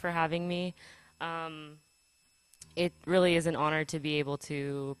so much for having me. It really is an honor to be able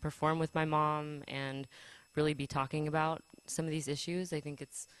to perform with my mom and really be talking about some of these issues. I think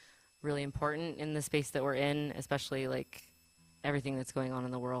it's really important in the space that we're in, especially like everything that's going on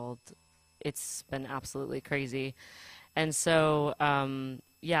in the world. It's been absolutely crazy. And so,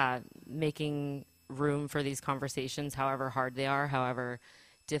 yeah, making room for these conversations, however hard they are, however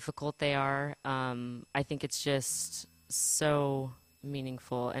difficult they are, I think it's just so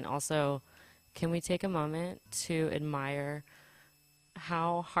meaningful. And also, can we take a moment to admire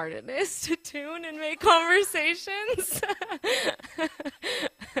how hard it is to tune and make conversations?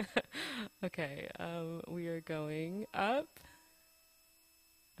 Okay, we are going up.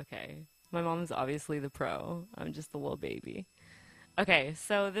 Okay, my mom's obviously the pro. I'm just the little baby. Okay,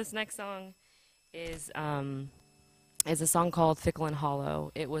 so this next song is a song called Fickle and Hollow.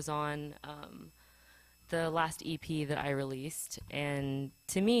 It was on the last EP that I released, and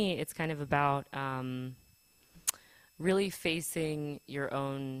to me it's kind of about really facing your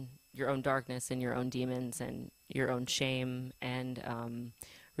own darkness and your own demons and your own shame, and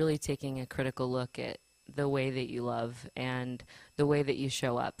really taking a critical look at the way that you love and the way that you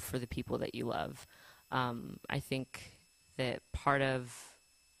show up for the people that you love. I think that part of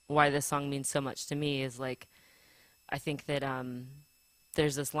why this song means so much to me is like, I think that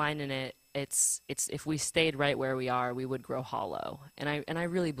there's this line in it. It's if we stayed right where we are, we would grow hollow. And I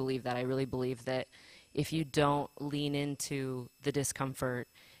really believe that. I really believe that if you don't lean into the discomfort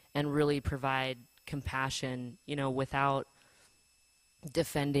and really provide compassion, you know, without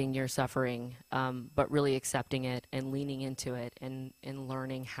defending your suffering, but really accepting it and leaning into it and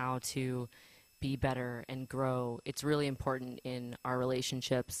learning how to be better and grow. It's really important in our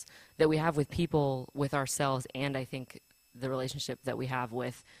relationships that we have with people, with ourselves, and I think the relationship that we have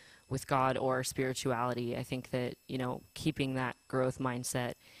with God or spirituality. I think that, you know, keeping that growth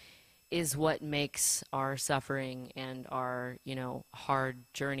mindset is what makes our suffering and our, you know, hard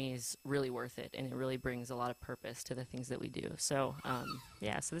journeys really worth it, and it really brings a lot of purpose to the things that we do. So,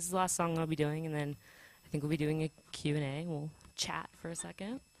 yeah, so this is the last song I'll be doing, and then I think we'll be doing a Q&A. We'll chat for a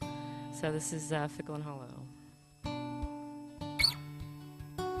second. So this is Fickle and Hollow.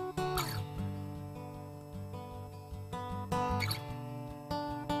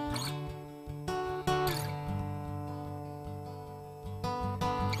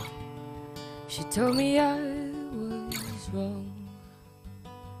 She told me I was wrong.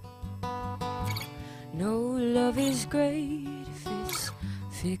 No, love is great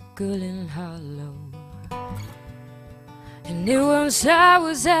fickle and hollow. And it once I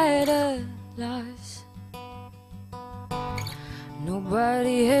was at a loss.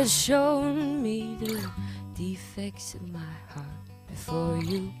 Nobody has shown me the defects of my heart before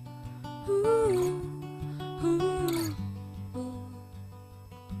you. Ooh, ooh, ooh.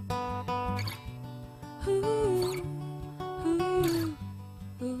 Ooh, ooh,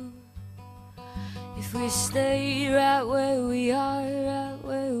 ooh. If we stay right where we are,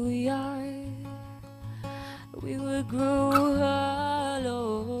 we will grow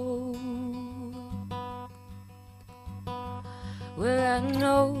hollow. Well, I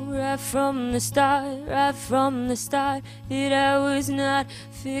know right from the start, that I was not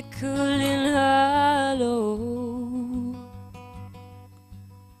fickle and hollow.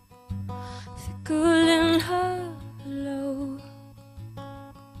 Fickle and hollow.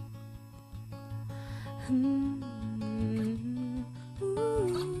 Ooh, ooh,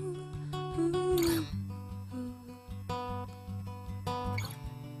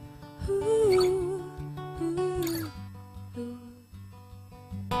 ooh, ooh.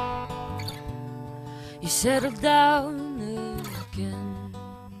 You settled down again.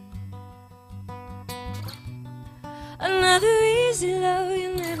 Another easy love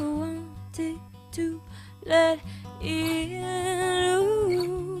you never wanted to let in.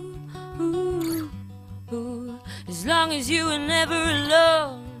 Ooh, ooh, ooh. As long as you were never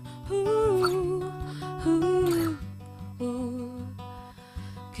alone. Ooh, ooh, ooh.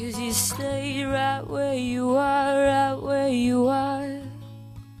 'Cause you stay right where you are,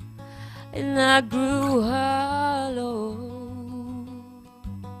 and I grew hollow.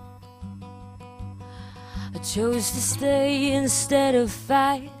 I chose to stay instead of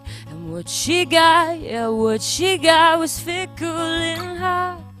fight. And what she got was fickle and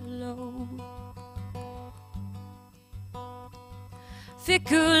hollow.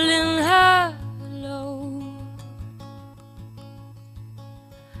 Fickle and hollow.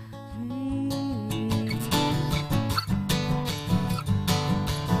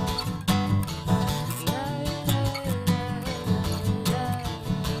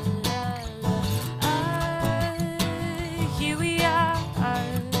 Here we are.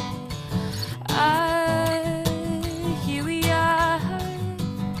 Here we are.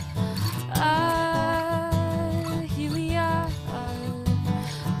 Here we are.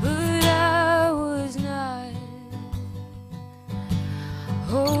 But I was not.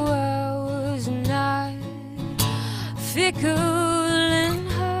 Oh, I was not fickle and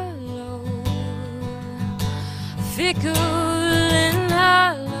hollow. Fickle and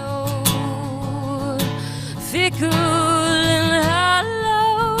hollow. Fickle and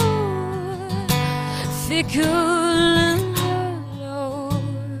hollow. Fickle and hollow.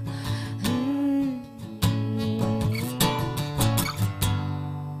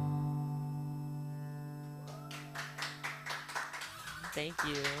 Thank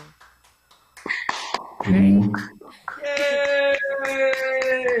you. Yay!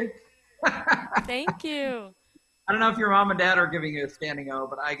 Thank you. I don't know if your mom and dad are giving you a standing O,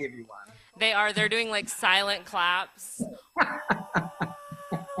 but I give you one. They are. They're doing like silent claps.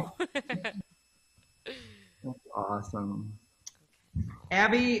 That's awesome.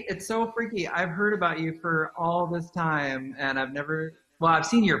 Abby, it's so freaky. I've heard about you for all this time, and I've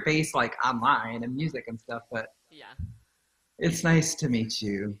seen your face like online and music and stuff, but Yeah. it's nice to meet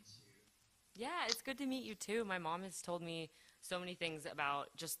you. Yeah, it's good to meet you too. My mom has told me so many things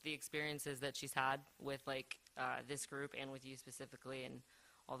about just the experiences that she's had with like this group and with you specifically, and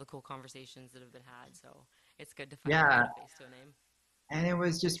all the cool conversations that have been had. So it's good to finally Yeah. put a face to a name. And it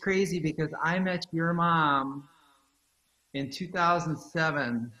was just crazy because I met your mom in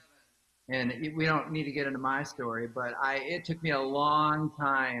 2007, and we don't need to get into my story, but it took me a long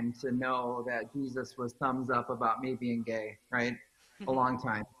time to know that Jesus was thumbs up about me being gay, right? A long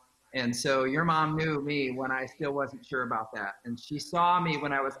time. And so your mom knew me when I still wasn't sure about that. And she saw me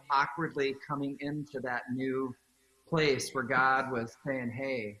when I was awkwardly coming into that new place where God was saying,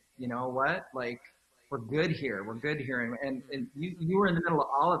 hey, you know what? Like, we're good here. We're good here. And you were in the middle of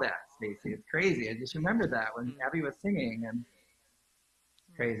all of that, Staci. It's crazy. I just remember that when Abby was singing, and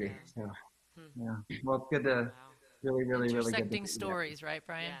crazy. So, yeah. Well, it's good to really, really, really good to Intersecting see stories, right,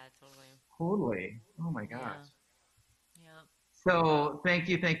 Brian? Yeah, totally. that. Totally. Oh my gosh. Yeah. So thank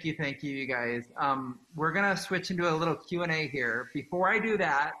you, you guys. We're gonna switch into a little Q&A here. Before I do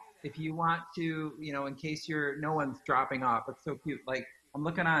that, if you want to, in case no one's dropping off, it's so cute. Like, I'm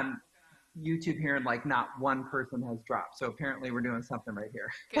looking on YouTube here, and like not one person has dropped. So apparently we're doing something right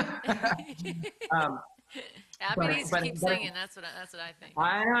here. Abby needs to keep singing. That's what I think.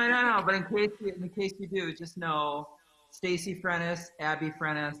 I know. But in case you do, just know Staci Frenes, Abby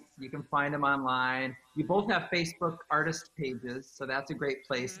Frenes. You can find them online. You both have Facebook artist pages, so that's a great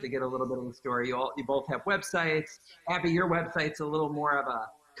place to get a little bit of the story. You both have websites. Abby, your website's a little more of a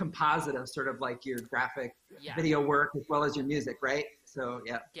composite of sort of like your graphic video work as well as your music, right? So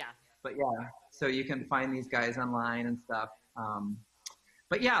yeah. But yeah, so you can find these guys online and stuff.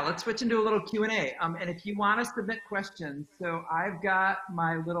 But yeah, let's switch into a little Q&A. And if you want to submit questions, so I've got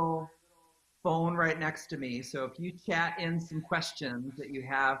my little phone right next to me. So if you chat in some questions that you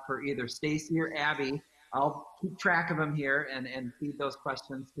have for either Staci or Abby, I'll keep track of them here and feed those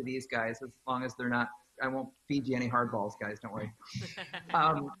questions to these guys as long as they're not, I won't feed you any hardballs, guys, don't worry.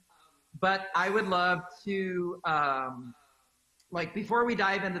 But I would love to, like before we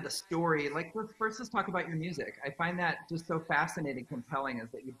dive into the story, like let's talk about your music. I find that just so fascinating, compelling, is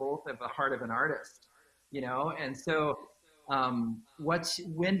that you both have the heart of an artist, you know? And so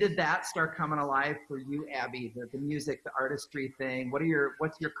when did that start coming alive for you, Abby? The music, the artistry thing. What's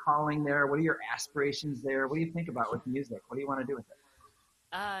your calling there? What are your aspirations there? What do you think about with music? What do you want to do with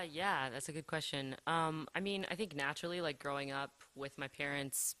it? Yeah, that's a good question. I mean, I think naturally, like growing up with my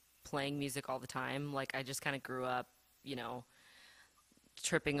parents playing music all the time, like I just kind of grew up, you know,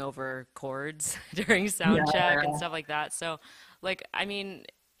 tripping over chords during sound check and stuff like that. So, like, I mean,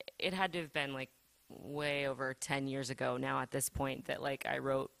 it had to have been like way over 10 years ago now at this point that like I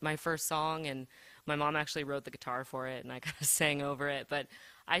wrote my first song, and my mom actually wrote the guitar for it and I kind of sang over it. But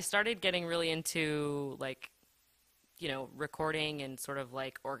I started getting really into like, you know, recording and sort of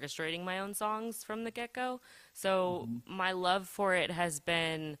like orchestrating my own songs from the get-go. So my love for it has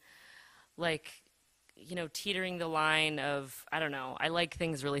been like, you know, teetering the line of, I don't know, I like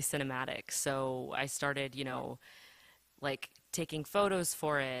things really cinematic. So I started, you know, like taking photos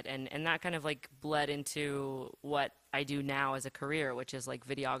for it, and that kind of like bled into what I do now as a career, which is like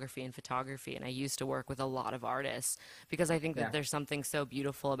videography and photography. And I used to work with a lot of artists because I think that there's something so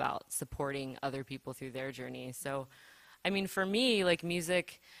beautiful about supporting other people through their journey. So, I mean, for me, like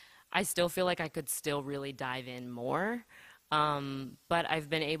music, I still feel like I could still really dive in more. But I've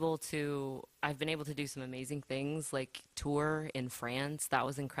been able to do some amazing things, like tour in France. That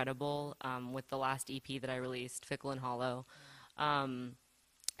was incredible, with the last EP that I released, Fickle and Hollow.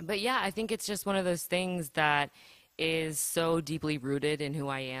 But yeah, I think it's just one of those things that is so deeply rooted in who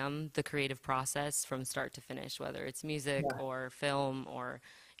I am, the creative process from start to finish, whether it's music or film or,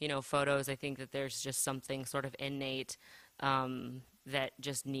 you know, photos. I think that there's just something sort of innate, that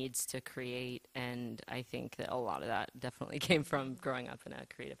just needs to create, and I think that a lot of that definitely came from growing up in a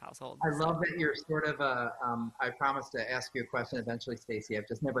creative household. I love that you're sort of I promise to ask you a question eventually, Staci. I've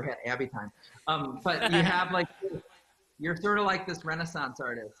just never had Abby time. But you have like, you're sort of like this Renaissance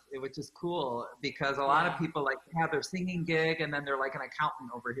artist, which is cool because a lot of people like have their singing gig and then they're like an accountant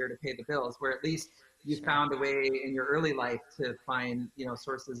over here to pay the bills, where at least you found a way in your early life to find, you know,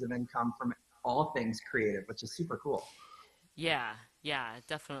 sources of income from all things creative, which is super cool. Yeah,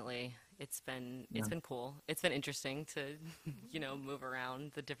 definitely. It's been cool. It's been interesting to, you know, move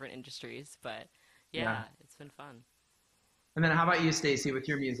around the different industries, but it's been fun. And then how about you, Staci, with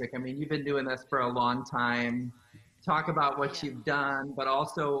your music? I mean, you've been doing this for a long time. Talk about what you've done, but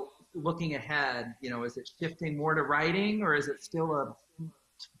also looking ahead, you know, is it shifting more to writing, or is it still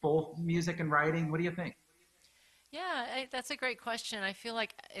both music and writing? What do you think? Yeah, that's a great question. I feel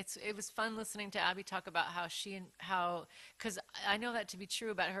like it was fun listening to Abby talk about because I know that to be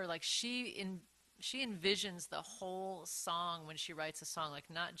true about her. Like she envisions the whole song when she writes a song, like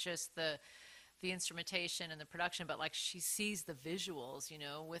not just the instrumentation and the production, but like she sees the visuals, you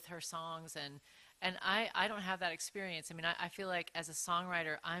know, with her songs. And I don't have that experience. I mean, I feel like as a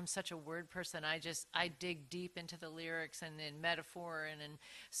songwriter, I'm such a word person. I dig deep into the lyrics and in metaphor. And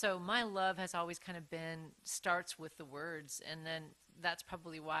so my love has always kind of starts with the words. And then that's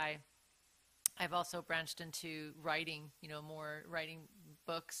probably why I've also branched into writing, you know, more writing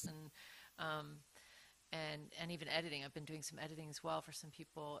books and even editing. I've been doing some editing as well for some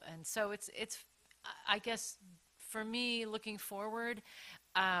people. And so it's I guess for me, looking forward,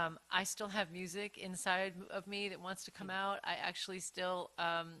 I still have music inside of me that wants to come out. I actually still,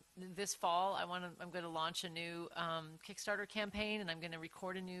 this fall, I'm going to launch a new Kickstarter campaign, and I'm going to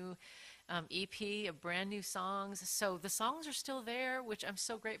record a new EP of brand new songs. So the songs are still there, which I'm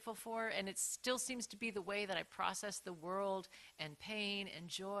so grateful for, and it still seems to be the way that I process the world and pain and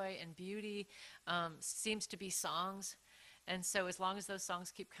joy and beauty, seems to be songs. And so as long as those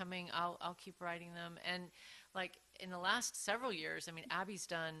songs keep coming, I'll keep writing them. And like in the last several years, I mean, Abby's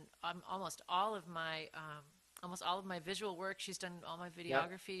done almost all of my visual work. She's done all my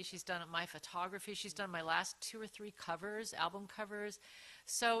videography. Yep. She's done my photography. She's done my last 2 or 3 covers, album covers.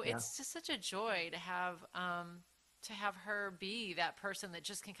 So it's just such a joy to have to have her be that person that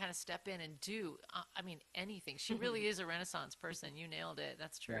just can kind of step in and do, I mean, anything. She really is a Renaissance person. You nailed it.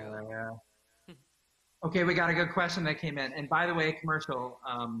 That's true. Yeah. Okay, we got a good question that came in. And by the way, commercial,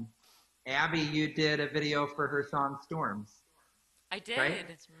 Abby, you did a video for her song Storms. I did. Right?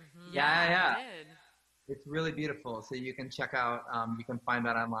 Mm-hmm. Yeah. I did. It's really beautiful. So you can check out, you can find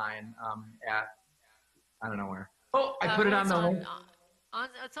that online at, I don't know where. Oh, I put it on the link.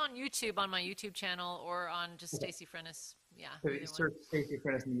 It's on YouTube, on my YouTube channel, or on just Staci Frenes. Yeah. So you search Staci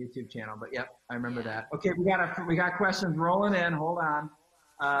Frenes on the YouTube channel, but yep, I remember that. Okay, we got questions rolling in. Hold on.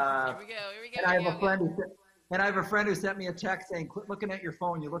 Here we go. And I have a friend who sent me a text saying, "Quit looking at your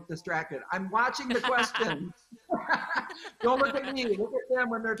phone. You look distracted." I'm watching the questions. Don't look at me. Look at them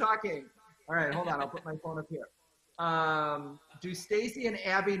when they're talking. All right, hold on. I'll put my phone up here. Do Staci and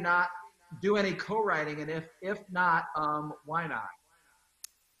Abby not do any co-writing? And if not, why not?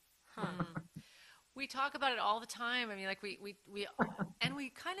 We talk about it all the time. I mean, like we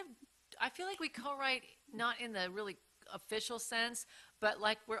kind of, I feel like we co-write not in the really official sense, but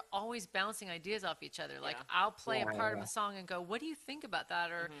like we're always bouncing ideas off each other. Like I'll play a part of a song and go, "What do you think about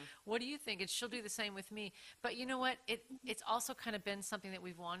that?" Or "What do you think?" And she'll do the same with me. But you know what? It's also kind of been something that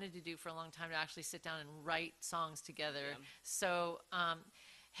we've wanted to do for a long time, to actually sit down and write songs together. Yeah. So,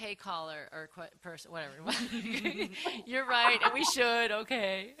 hey caller or person, whatever. You're right, and we should.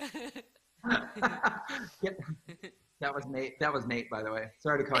 Okay. Yep. That was Nate, by the way.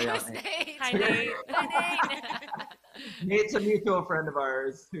 Sorry to call you out, Nate. Hi, Nate. Hi, Nate. Nate's a mutual friend of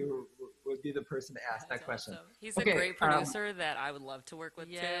ours who would be the person to ask that question. Awesome. He's a great producer that I would love to work with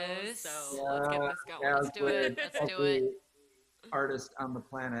too. So let's get this going. Let's do it. Let's do it. Artist on the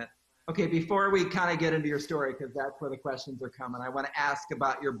planet. Okay, before we kind of get into your story, because that's where the questions are coming, I want to ask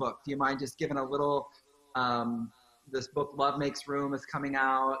about your book. Do you mind just giving a little, this book, Love Makes Room, is coming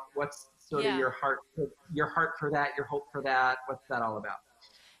out. What's sort of your heart for that, your hope for that? What's that all about?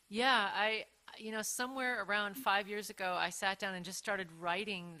 Yeah, somewhere around 5 years ago, I sat down and just started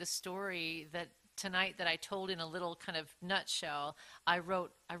writing the story that I told in a little kind of nutshell. I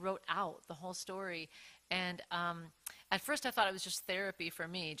wrote out the whole story. And at first I thought it was just therapy for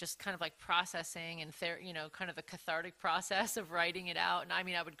me, just kind of like processing and kind of a cathartic process of writing it out. And I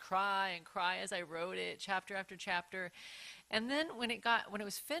mean, I would cry and cry as I wrote it, chapter after chapter. And then when it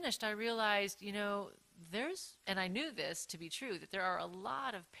was finished, I realized, and I knew this to be true, that there are a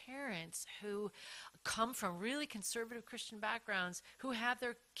lot of parents who come from really conservative Christian backgrounds who have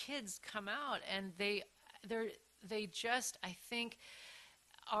their kids come out, and they just, I think,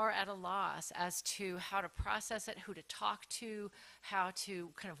 are at a loss as to how to process it, who to talk to, how to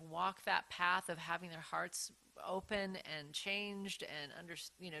kind of walk that path of having their hearts open and changed, and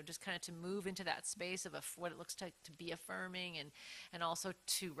just kind of to move into that space of what it looks like to be affirming, and also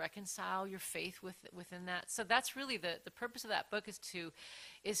to reconcile your faith within that. So that's really the purpose of that book, is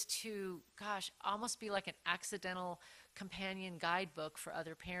to almost be like an accidental companion guidebook for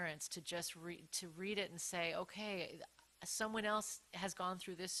other parents, to just read it and say, okay, someone else has gone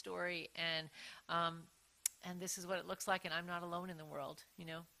through this story, and this is what it looks like, and I'm not alone in the world.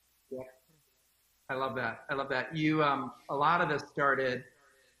 Yeah. I love that. You, a lot of this started,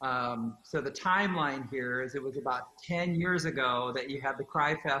 so the timeline here is it was about 10 years ago that you had the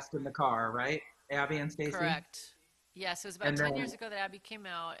Cry Fest in the car, right? Abby and Staci? Correct. Yes, it was about 10 years ago that Abby came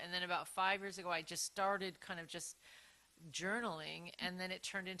out, and then about 5 years ago I just started kind of just journaling, and then it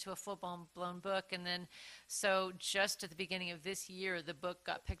turned into a full-blown book. And then so just at the beginning of this year, the book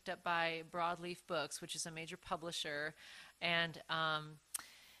got picked up by Broadleaf Books, which is a major publisher, and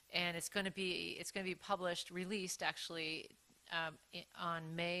it's going to be released actually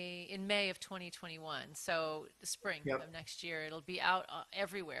in May of 2021. So the spring of next year, it'll be out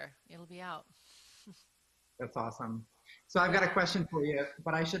everywhere. It'll be out. That's awesome. So I've got a question for you,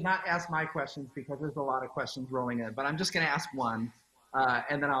 but I should not ask my questions because there's a lot of questions rolling in. But I'm just going to ask one,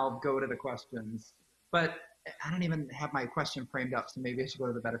 and then I'll go to the questions. But I don't even have my question framed up, so maybe I should go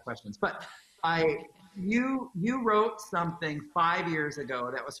to the better questions. But you wrote something 5 years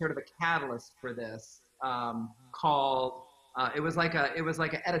ago that was sort of a catalyst for this, called it was like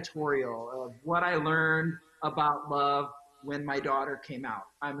an editorial of what I learned about love when my daughter came out.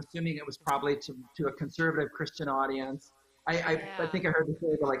 I'm assuming it was probably to a conservative Christian audience. I think I heard you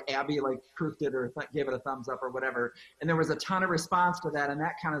say that like Abby proofed it or gave it a thumbs up or whatever, and there was a ton of response to that, and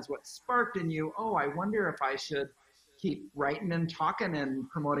that kind of is what sparked in you, oh, I wonder if I should keep writing and talking and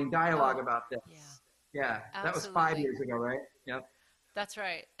promoting dialogue about this. Yeah, that was 5 years ago, right? Yep. That's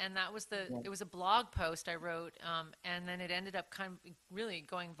right. And that was it was a blog post I wrote, and then it ended up kind of really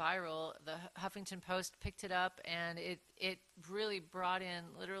going viral. The Huffington Post picked it up, and it really brought in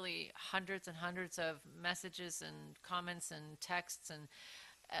literally hundreds and hundreds of messages and comments and texts. And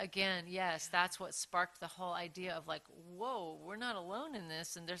again, yes, that's what sparked the whole idea of like, whoa, we're not alone in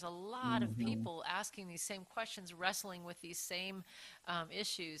this. And there's a lot of people asking these same questions, wrestling with these same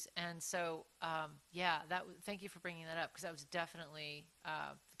issues. And so, yeah, thank you for bringing that up, because that was definitely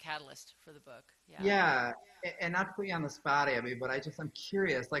the catalyst for the book. Yeah. And not to put you on the spot, Abby, but I'm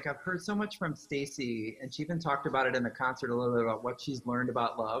curious. Like, I've heard so much from Staci, and she even talked about it in the concert a little bit about what she's learned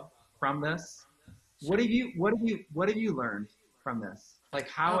about love from this. What have you learned from this? Like,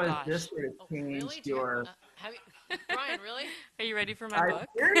 how has this sort of changed your? Brian, really? Are you ready for my book?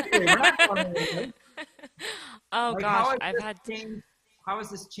 Seriously, we're not going Oh like, gosh, how has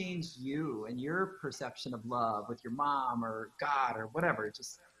this changed you and your perception of love with your mom or God or whatever?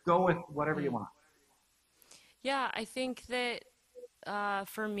 Just go with whatever you want. Yeah, I think that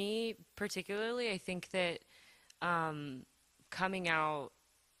for me particularly, I think that coming out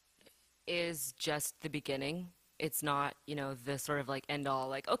is just the beginning. It's not, the sort of like end all,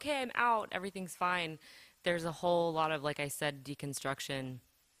 like, okay, I'm out, everything's fine. There's a whole lot of, like I said, deconstruction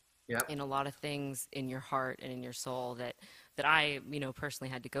in a lot of things in your heart and in your soul that I, personally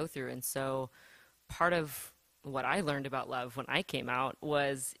had to go through. And so part of what I learned about love when I came out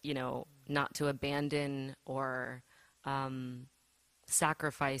was, not to abandon or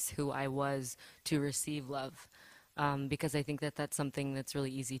sacrifice who I was to receive love. Because I think that that's something that's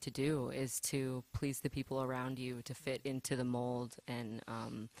really easy to do, is to please the people around you, to fit into the mold, and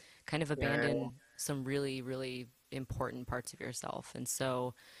kind of abandon some really, really important parts of yourself. And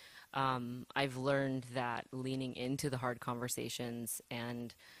so I've learned that leaning into the hard conversations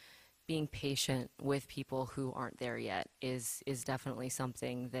and being patient with people who aren't there yet is definitely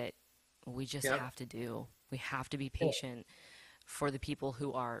something that we just have to do. We have to be patient for the people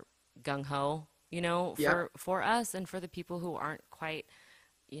who are gung-ho, for us, and for the people who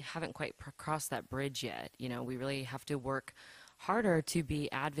haven't quite crossed that bridge yet. We really have to work harder to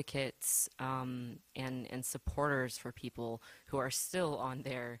be advocates and supporters for people who are still on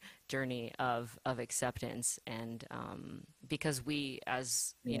their journey of acceptance. And because we,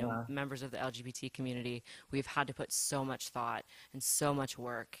 as members of the LGBT community, we've had to put so much thought and so much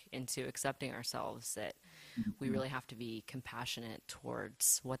work into accepting ourselves that we really have to be compassionate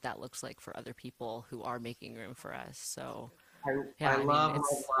towards what that looks like for other people who are making room for us. So I love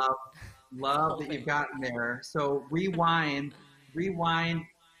that you've gotten there. So rewind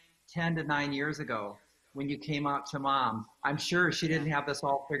 10 to 9 years ago when you came out to mom. I'm sure she didn't have this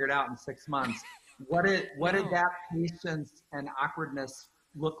all figured out in 6 months. What did that patience and awkwardness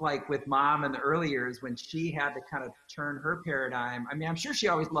look like with mom in the early years when she had to kind of turn her paradigm? I mean, I'm sure she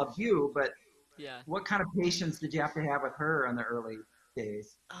always loved you, but what kind of patience did you have to have with her in the early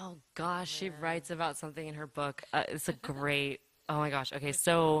days? Oh gosh, she writes about something in her book. It's a great, oh my gosh. Okay,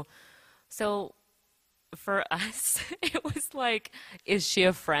 so for us, it was like, is she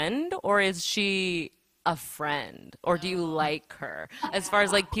a friend or is she a friend, or do you like her? As far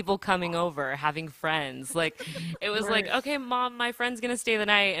as like people coming over, having friends, like it was like, okay, mom, my friend's gonna stay the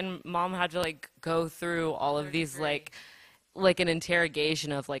night, and mom had to like go through all of these like an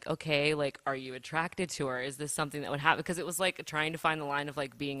interrogation of like, okay, like, are you attracted to her? Is this something that would happen? Because it was like trying to find the line of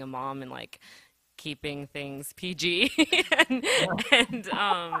like being a mom and like keeping things PG and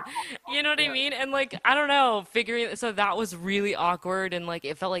you know what I mean? And like, I don't know, so that was really awkward, and like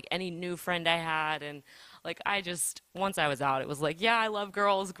it felt like any new friend I had, and like once I was out, it was like, yeah, I love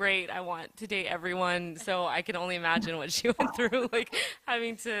girls, great, I want to date everyone. So I can only imagine what she went through, like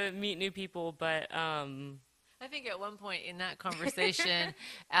having to meet new people. But I think at one point in that conversation,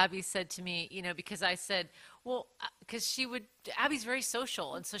 Abby said to me, because I said, well, because Abby's very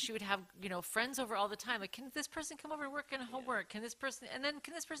social, and so she would have, friends over all the time. Like, can this person come over and work on homework? Can this person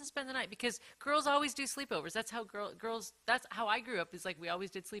spend the night? Because girls always do sleepovers. That's how girls, that's how I grew up, is like, we always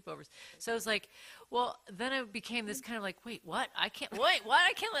did sleepovers. So I was like, well, then it became this kind of like, wait, what? I can't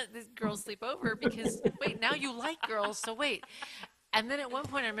let these girls sleep over because, wait, now you like girls, so wait. And then at one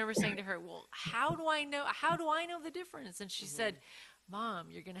point I remember saying to her, well, how do I know the difference? And she said, Mom,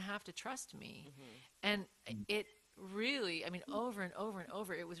 you're going to have to trust me. And it really, over and over and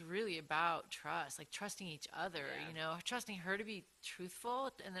over, it was really about trust, like trusting each other, trusting her to be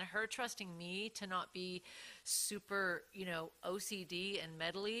truthful, and then her trusting me to not be super, OCD and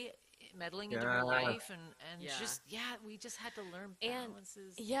meddling into her life. And just, we just had to learn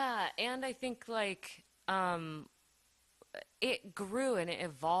balances. And I think like, it grew and it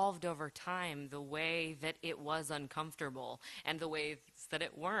evolved over time the way that it was uncomfortable and the ways that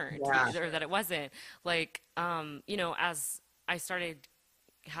it weren't, Yeah. or that it wasn't. Like, you know, as I started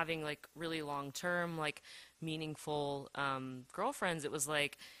having like really long term, like meaningful girlfriends, it was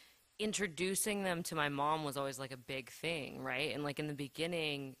like introducing them to my mom was always like a big thing, right? And like in the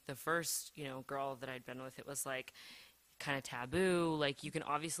beginning, the first, you know, girl that I'd been with, it was like kind of taboo. Like you can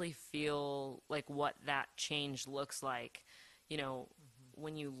obviously feel like what that change looks like, you know,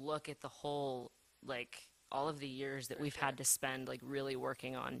 when you look at the whole, like all of the years that we've had to spend like really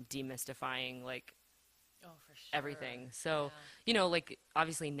working on demystifying like Oh, for sure. everything. So, Yeah. you know, like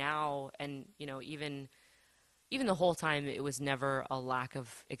obviously now, and you know, even the whole time, it was never a lack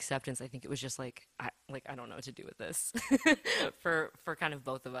of acceptance. I think it was just like I don't know what to do with this for kind of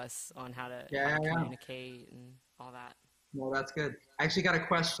both of us on how to Yeah. communicate and all that. Well, that's good. I actually got a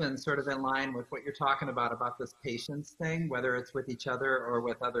question sort of in line with what you're talking about this patience thing, whether it's with each other or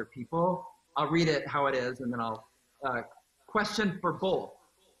with other people. I'll read it how it is, and then I'll question for both.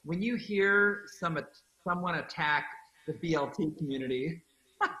 When you hear someone attack the BLT community,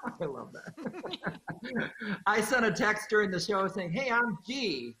 I love that. I sent a text during the show saying, "Hey, I'm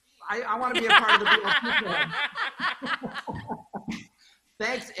G. I want to be a part of the BLT club."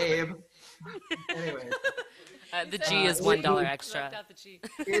 Thanks, Abe. Anyways. The G is $1 extra. Left out the G.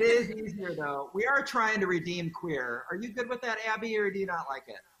 It is easier though. We are trying to redeem queer. Are you good with that, Abby, or do you not like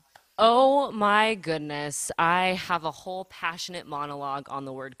it? Oh my goodness. I have a whole passionate monologue on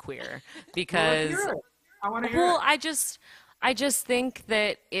the word queer because Well, let's hear it. I want to hear well, it. I just think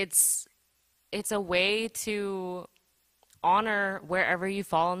that it's a way to honor wherever you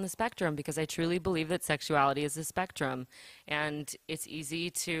fall on the spectrum, because I truly believe that sexuality is a spectrum, and it's easy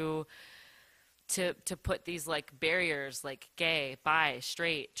to put these like barriers like gay, bi,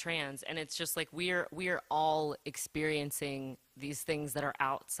 straight, trans, and it's just like we're all experiencing these things that are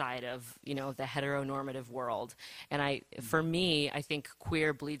outside of, you know, the heteronormative world. And for me, I think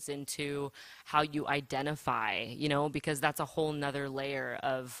queer bleeds into how you identify, you know, because that's a whole nother layer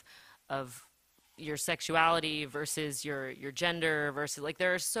of your sexuality versus your gender versus, like,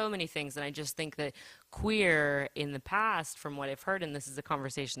 there are so many things. And I just think that queer in the past, from what I've heard, and this is a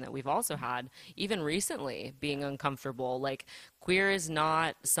conversation that we've also had even recently, being uncomfortable, like queer is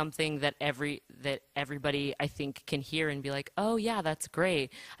not something that everybody I think can hear and be like, oh yeah, that's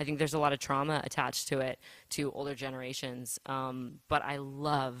great. I think there's a lot of trauma attached to it, to older generations, but I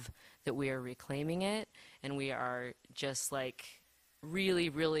love that we are reclaiming it, and we are just like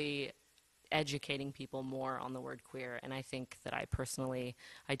really educating people more on the word queer. And I think that I personally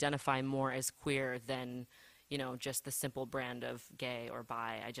identify more as queer than, you know, just the simple brand of gay or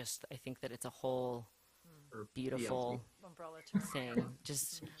bi. I think that it's a whole beautiful Umbrella term. thing.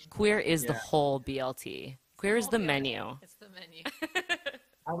 Just queer is the whole BLT. Queer is the menu. It's the menu.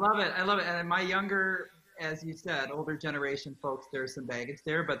 I love it. I love it. And my younger, as you said, older generation folks, there's some baggage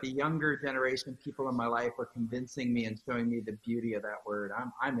there, but the younger generation people in my life are convincing me and showing me the beauty of that word.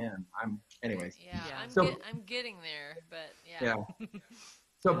 I'm in. Anyways. Yeah, So- I'm getting there, but yeah. Yeah.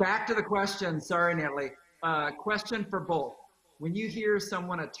 So back to the question. Sorry, Natalie. Question for both. When you hear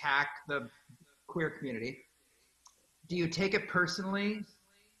someone attack the queer community, do you take it personally?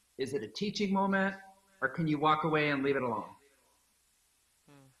 Is it a teaching moment, or can you walk away and leave it alone?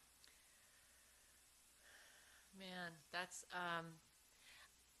 Man, that's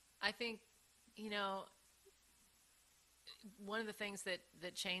I think, you know, one of the things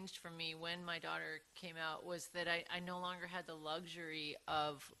that changed for me when my daughter came out was that I no longer had the luxury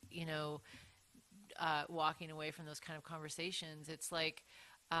of, you know, walking away from those kind of conversations. It's like,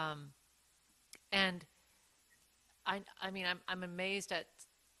 and I mean, I'm amazed at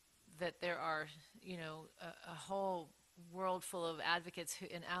that there are, you know, a whole world full of advocates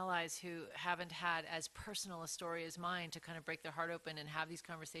and allies who haven't had as personal a story as mine to kind of break their heart open and have these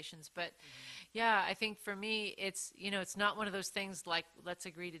conversations. But yeah, I think for me, it's, you know, it's not one of those things like, let's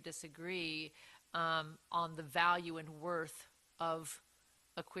agree to disagree on the value and worth of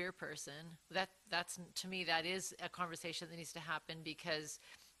a queer person. That's to me, that is a conversation that needs to happen, because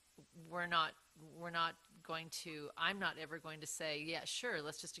I'm not ever going to say, yeah, sure,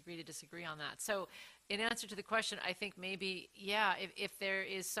 let's just agree to disagree on that. So in answer to the question, I think maybe, yeah, if there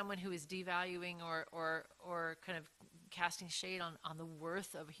is someone who is devaluing or kind of casting shade on the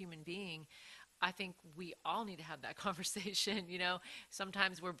worth of a human being, I think we all need to have that conversation. You know,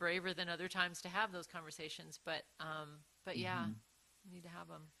 sometimes we're braver than other times to have those conversations, but yeah, we need to have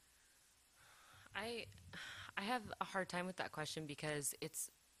them. I have a hard time with that question, because it's,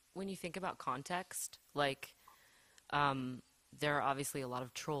 when you think about context, like, there are obviously a lot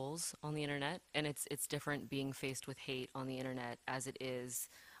of trolls on the internet, and it's different being faced with hate on the internet as it is,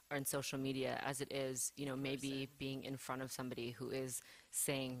 or in social media as it is, you know, maybe being in front of somebody who is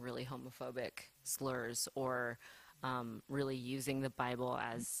saying really homophobic slurs, or really using the Bible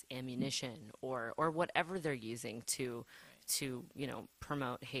as ammunition, or whatever they're using to you know,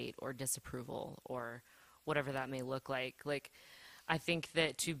 promote hate or disapproval or whatever that may look like. Like, I think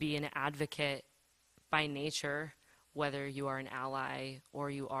that to be an advocate by nature, whether you are an ally or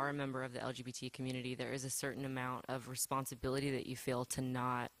you are a member of the LGBT community, there is a certain amount of responsibility that you feel to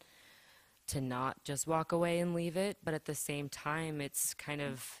not just walk away and leave it. But at the same time, it's kind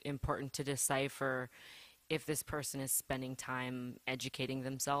of important to decipher if this person is spending time educating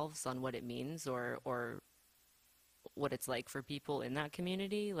themselves on what it means, or what it's like for people in that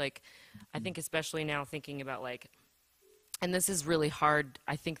community. Like, I think especially now thinking about, like, and this is really hard,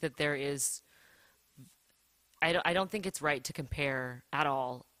 I think that there is, I don't think it's right to compare at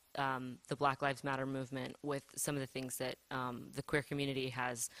all the Black Lives Matter movement with some of the things that the queer community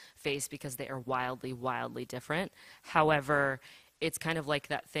has faced, because they are wildly, wildly different. However, it's kind of like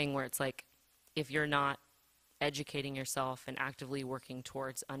that thing where it's like, if you're not educating yourself and actively working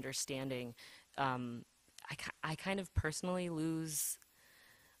towards understanding, I kind of personally lose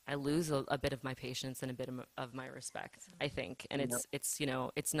a bit of my patience and a bit of my respect, I think. And it's you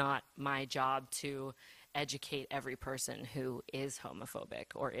know, it's not my job to educate every person who is homophobic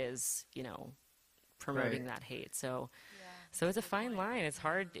or is, you know, promoting that hate. So it's a fine line. It's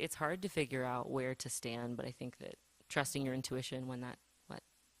hard to figure out where to stand, but I think that trusting your intuition when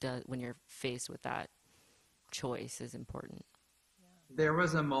you're faced with that choice is important. There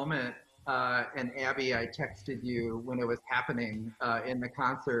was a moment, and Abby, I texted you when it was happening in the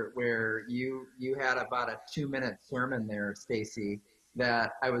concert, where you had about a 2-minute sermon there, Staci,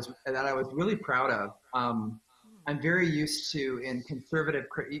 that I was really proud of. I'm very used to, in conservative,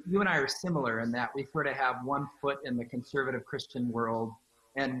 you and I are similar in that we sort of have one foot in the conservative Christian world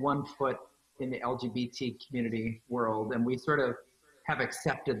and one foot in the LGBT community world, and we sort of have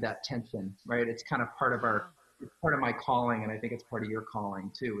accepted that tension, right? It's kind of part of it's part of my calling, and I think it's part of your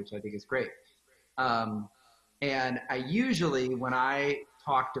calling too, which I think is great. And I usually, when I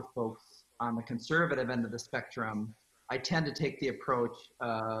talk to folks on the conservative end of the spectrum, I tend to take the approach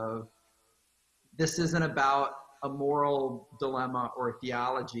of, this isn't about a moral dilemma or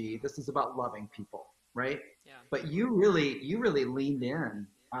theology. This is about loving people, right? Yeah. But you really leaned in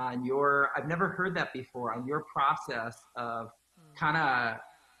on I've never heard that before, on your process of kind of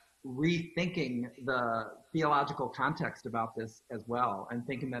rethinking the theological context about this as well, and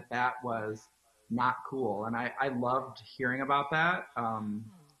thinking that was not cool. And I loved hearing about that.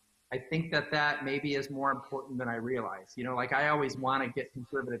 I think that maybe is more important than I realize. You know, like, I always want to get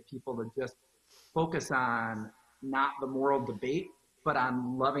conservative people to just focus on not the moral debate, but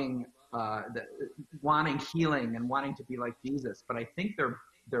on loving, wanting healing and wanting to be like Jesus. But I think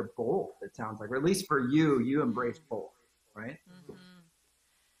they're both, it sounds like, or at least for you embrace both, right? Mm-hmm.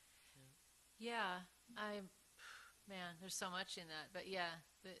 Yeah, man, there's so much in that, but yeah.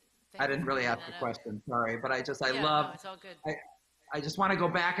 I didn't really ask the question, sorry, but I love. love. No, it's all good. I just want to go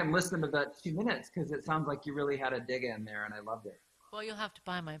back and listen to the 2 minutes, because it sounds like you really had a dig in there, and I loved it. Well, you'll have to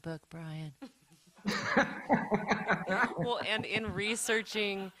buy my book, Brian. Well, and in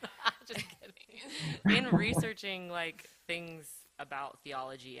researching, just kidding. in researching, like, things about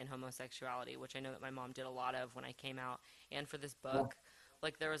theology and homosexuality, which I know that my mom did a lot of when I came out, and for this book,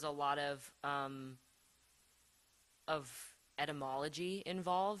 like, there was a lot of etymology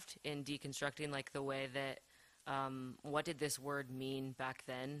involved in deconstructing, like, the way that what did this word mean back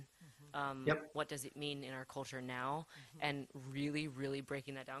then? What does it mean in our culture now? And really, really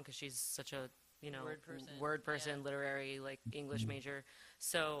breaking that down, because she's such a, you know, word person, literary, like, English major.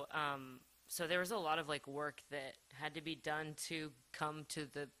 So so there was a lot of, like, work that had to be done to come to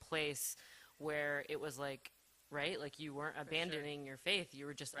the place where it was like, right, like, you weren't abandoning your faith, you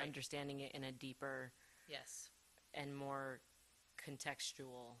were just understanding it in a deeper and more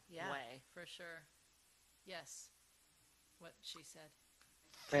contextual way. For sure. Yes, what she said.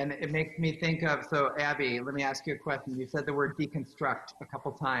 And it makes me think of, so Abby, let me ask you a question. You said the word deconstruct a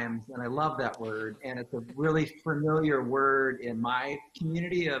couple times, and I love that word, and it's a really familiar word in my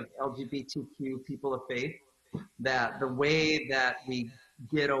community of LGBTQ people of faith, that the way that we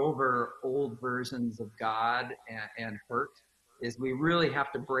get over old versions of God and hurt is we really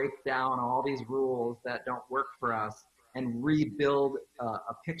have to break down all these rules that don't work for us and rebuild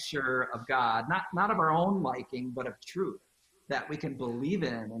a picture of God, not of our own liking, but of truth that we can believe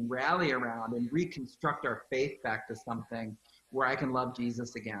in and rally around and reconstruct our faith back to something where I can love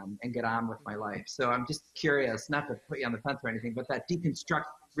Jesus again and get on with my life. So I'm just curious, not to put you on the fence or anything, but that deconstruct,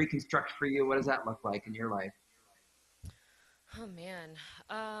 reconstruct for you, what does that look like in your life? Oh man,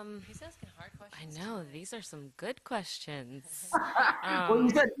 He's asking hard I questions. know these are some good questions. Well, you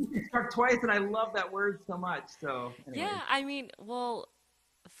said deconstruct twice, and I love that word so much. So anyway. Yeah, I mean, well,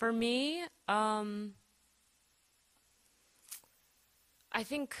 for me, I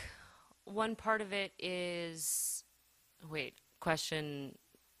think one part of it is, wait, question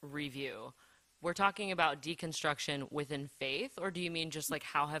review. We're talking about deconstruction within faith, or do you mean just like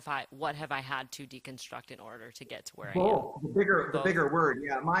what have I had to deconstruct in order to get to where I am? Both. The Both. bigger word.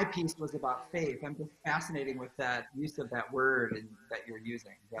 Yeah, my piece was about faith. I'm just fascinating with that use of that word and that you're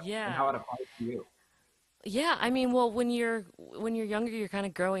using. Yep. Yeah. And how it applies to you. Yeah, I mean, well, when you're younger, you're kind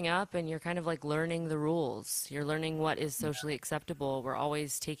of growing up and you're kind of like learning the rules. You're learning what is socially acceptable. We're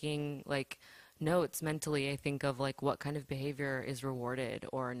always taking like notes mentally, I think, of like what kind of behavior is rewarded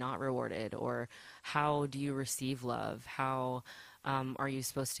or not rewarded, or how do you receive love? How are you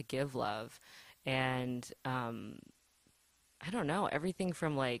supposed to give love? And I don't know, everything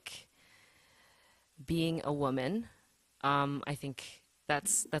from like being a woman. I think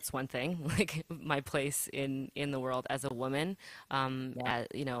that's one thing, like my place in the world as a woman.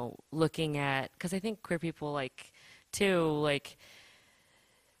 You know, looking at, because I think queer people like too, like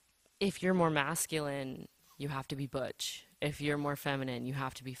if you're more masculine, you have to be butch. If you're more feminine, you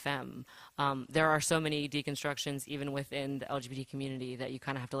have to be femme. There are so many deconstructions even within the LGBT community that you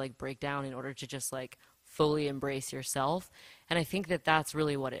kind of have to like break down in order to just like fully embrace yourself. And I think that that's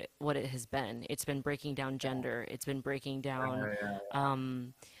really what it has been. It's been breaking down gender. It's been breaking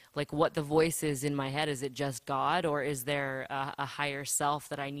down like what the voice is in my head. Is it just God, or is there a higher self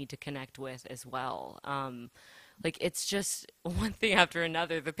that I need to connect with as well? Like it's just one thing after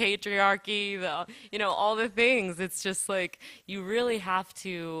another, the patriarchy, the, you know, all the things. It's just like you really have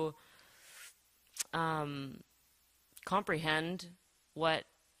to comprehend what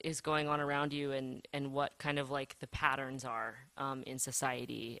is going on around you, and what kind of like the patterns are in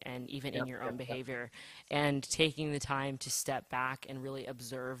society and even in your own behavior, and taking the time to step back and really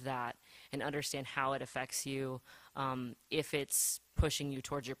observe that and understand how it affects you, if it's pushing you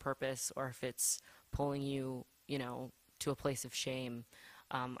towards your purpose or if it's pulling you, you know, to a place of shame.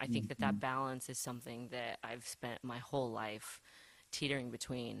 I think that balance is something that I've spent my whole life teetering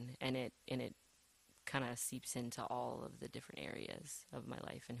between, and it kind of seeps into all of the different areas of my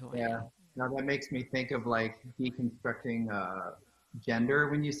life and who I am. Now that makes me think of like deconstructing gender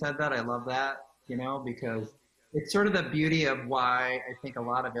when you said that. I love that, you know, because it's sort of the beauty of why I think a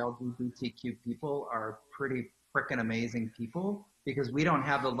lot of LGBTQ people are pretty freaking amazing people, because we don't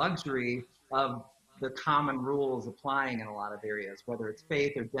have the luxury of the common rules applying in a lot of areas, whether it's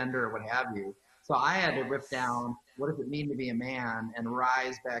faith or gender or what have you. So I had to rip down what does it mean to be a man and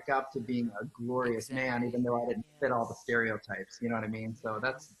rise back up to being a glorious man, even though I didn't fit all the stereotypes. You know what I mean? So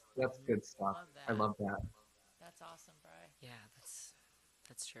that's good stuff. I love that. That's awesome, Bri. Yeah,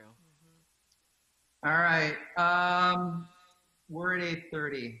 that's true. All right. We're at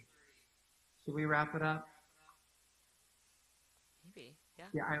 8:30. Should we wrap it up? Maybe, yeah.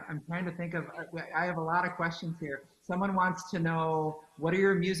 Yeah, I'm trying to think of, I have a lot of questions here. Someone wants to know, what are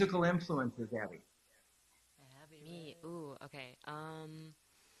your musical influences, Abby? Me, ooh, okay.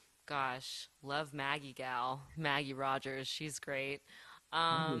 Gosh, love Maggie gal, Maggie Rogers. She's great.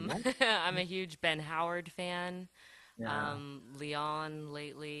 I'm a huge Ben Howard fan. Yeah. Leon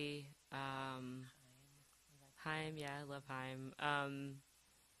lately. Haim, yeah, I love Haim.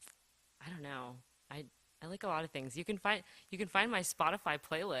 I don't know. I like a lot of things. You can find my Spotify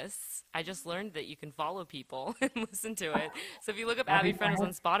playlists. I just learned that you can follow people and listen to it. So if you look up Abby Frenes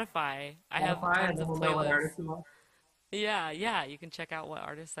on Spotify, I have tons of playlists. Yeah, you can check out what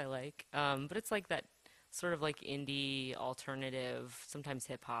artists I like. But it's like that sort of like indie, alternative, sometimes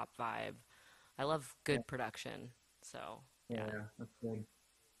hip hop vibe. I love good production. So yeah, that's good.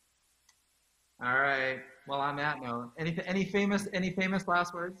 All right. Well, on that note, any famous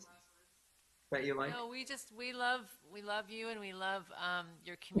last words that you like? No, we love you, and we love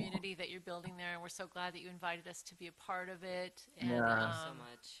your community that you're building there, and we're so glad that you invited us to be a part of it. And, Thank you so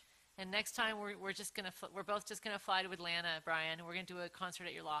much. And next time we're both just gonna fly to Atlanta, Brian. And we're gonna do a concert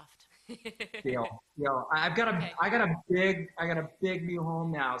at your loft. Deal. I got a big new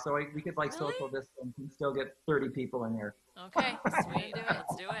home now, so we could like social distance and still get 30 people in here. Okay, sweet.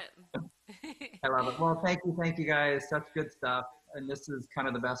 Let's do it. I love it. Well, thank you guys. Such good stuff. And this is kind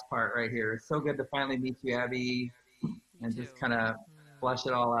of the best part right here. It's so good to finally meet you, Abby, and just kind of flesh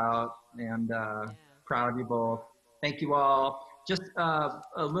it all out. And proud of you both. Thank you all. just a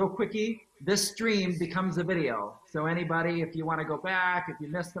little quickie. This stream becomes a video. So anybody, if you want to go back, if you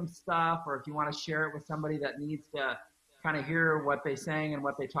missed some stuff, or if you want to share it with somebody that needs to kind of hear what they sang and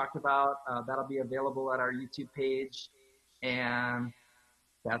what they talked about, that'll be available at our YouTube page. And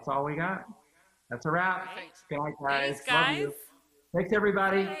that's all we got. That's a wrap. Perfect. Good night, guys. Thanks, Love guys. you. Thanks,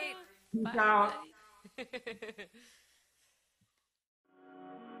 everybody. Great. Peace Bye, out. everybody.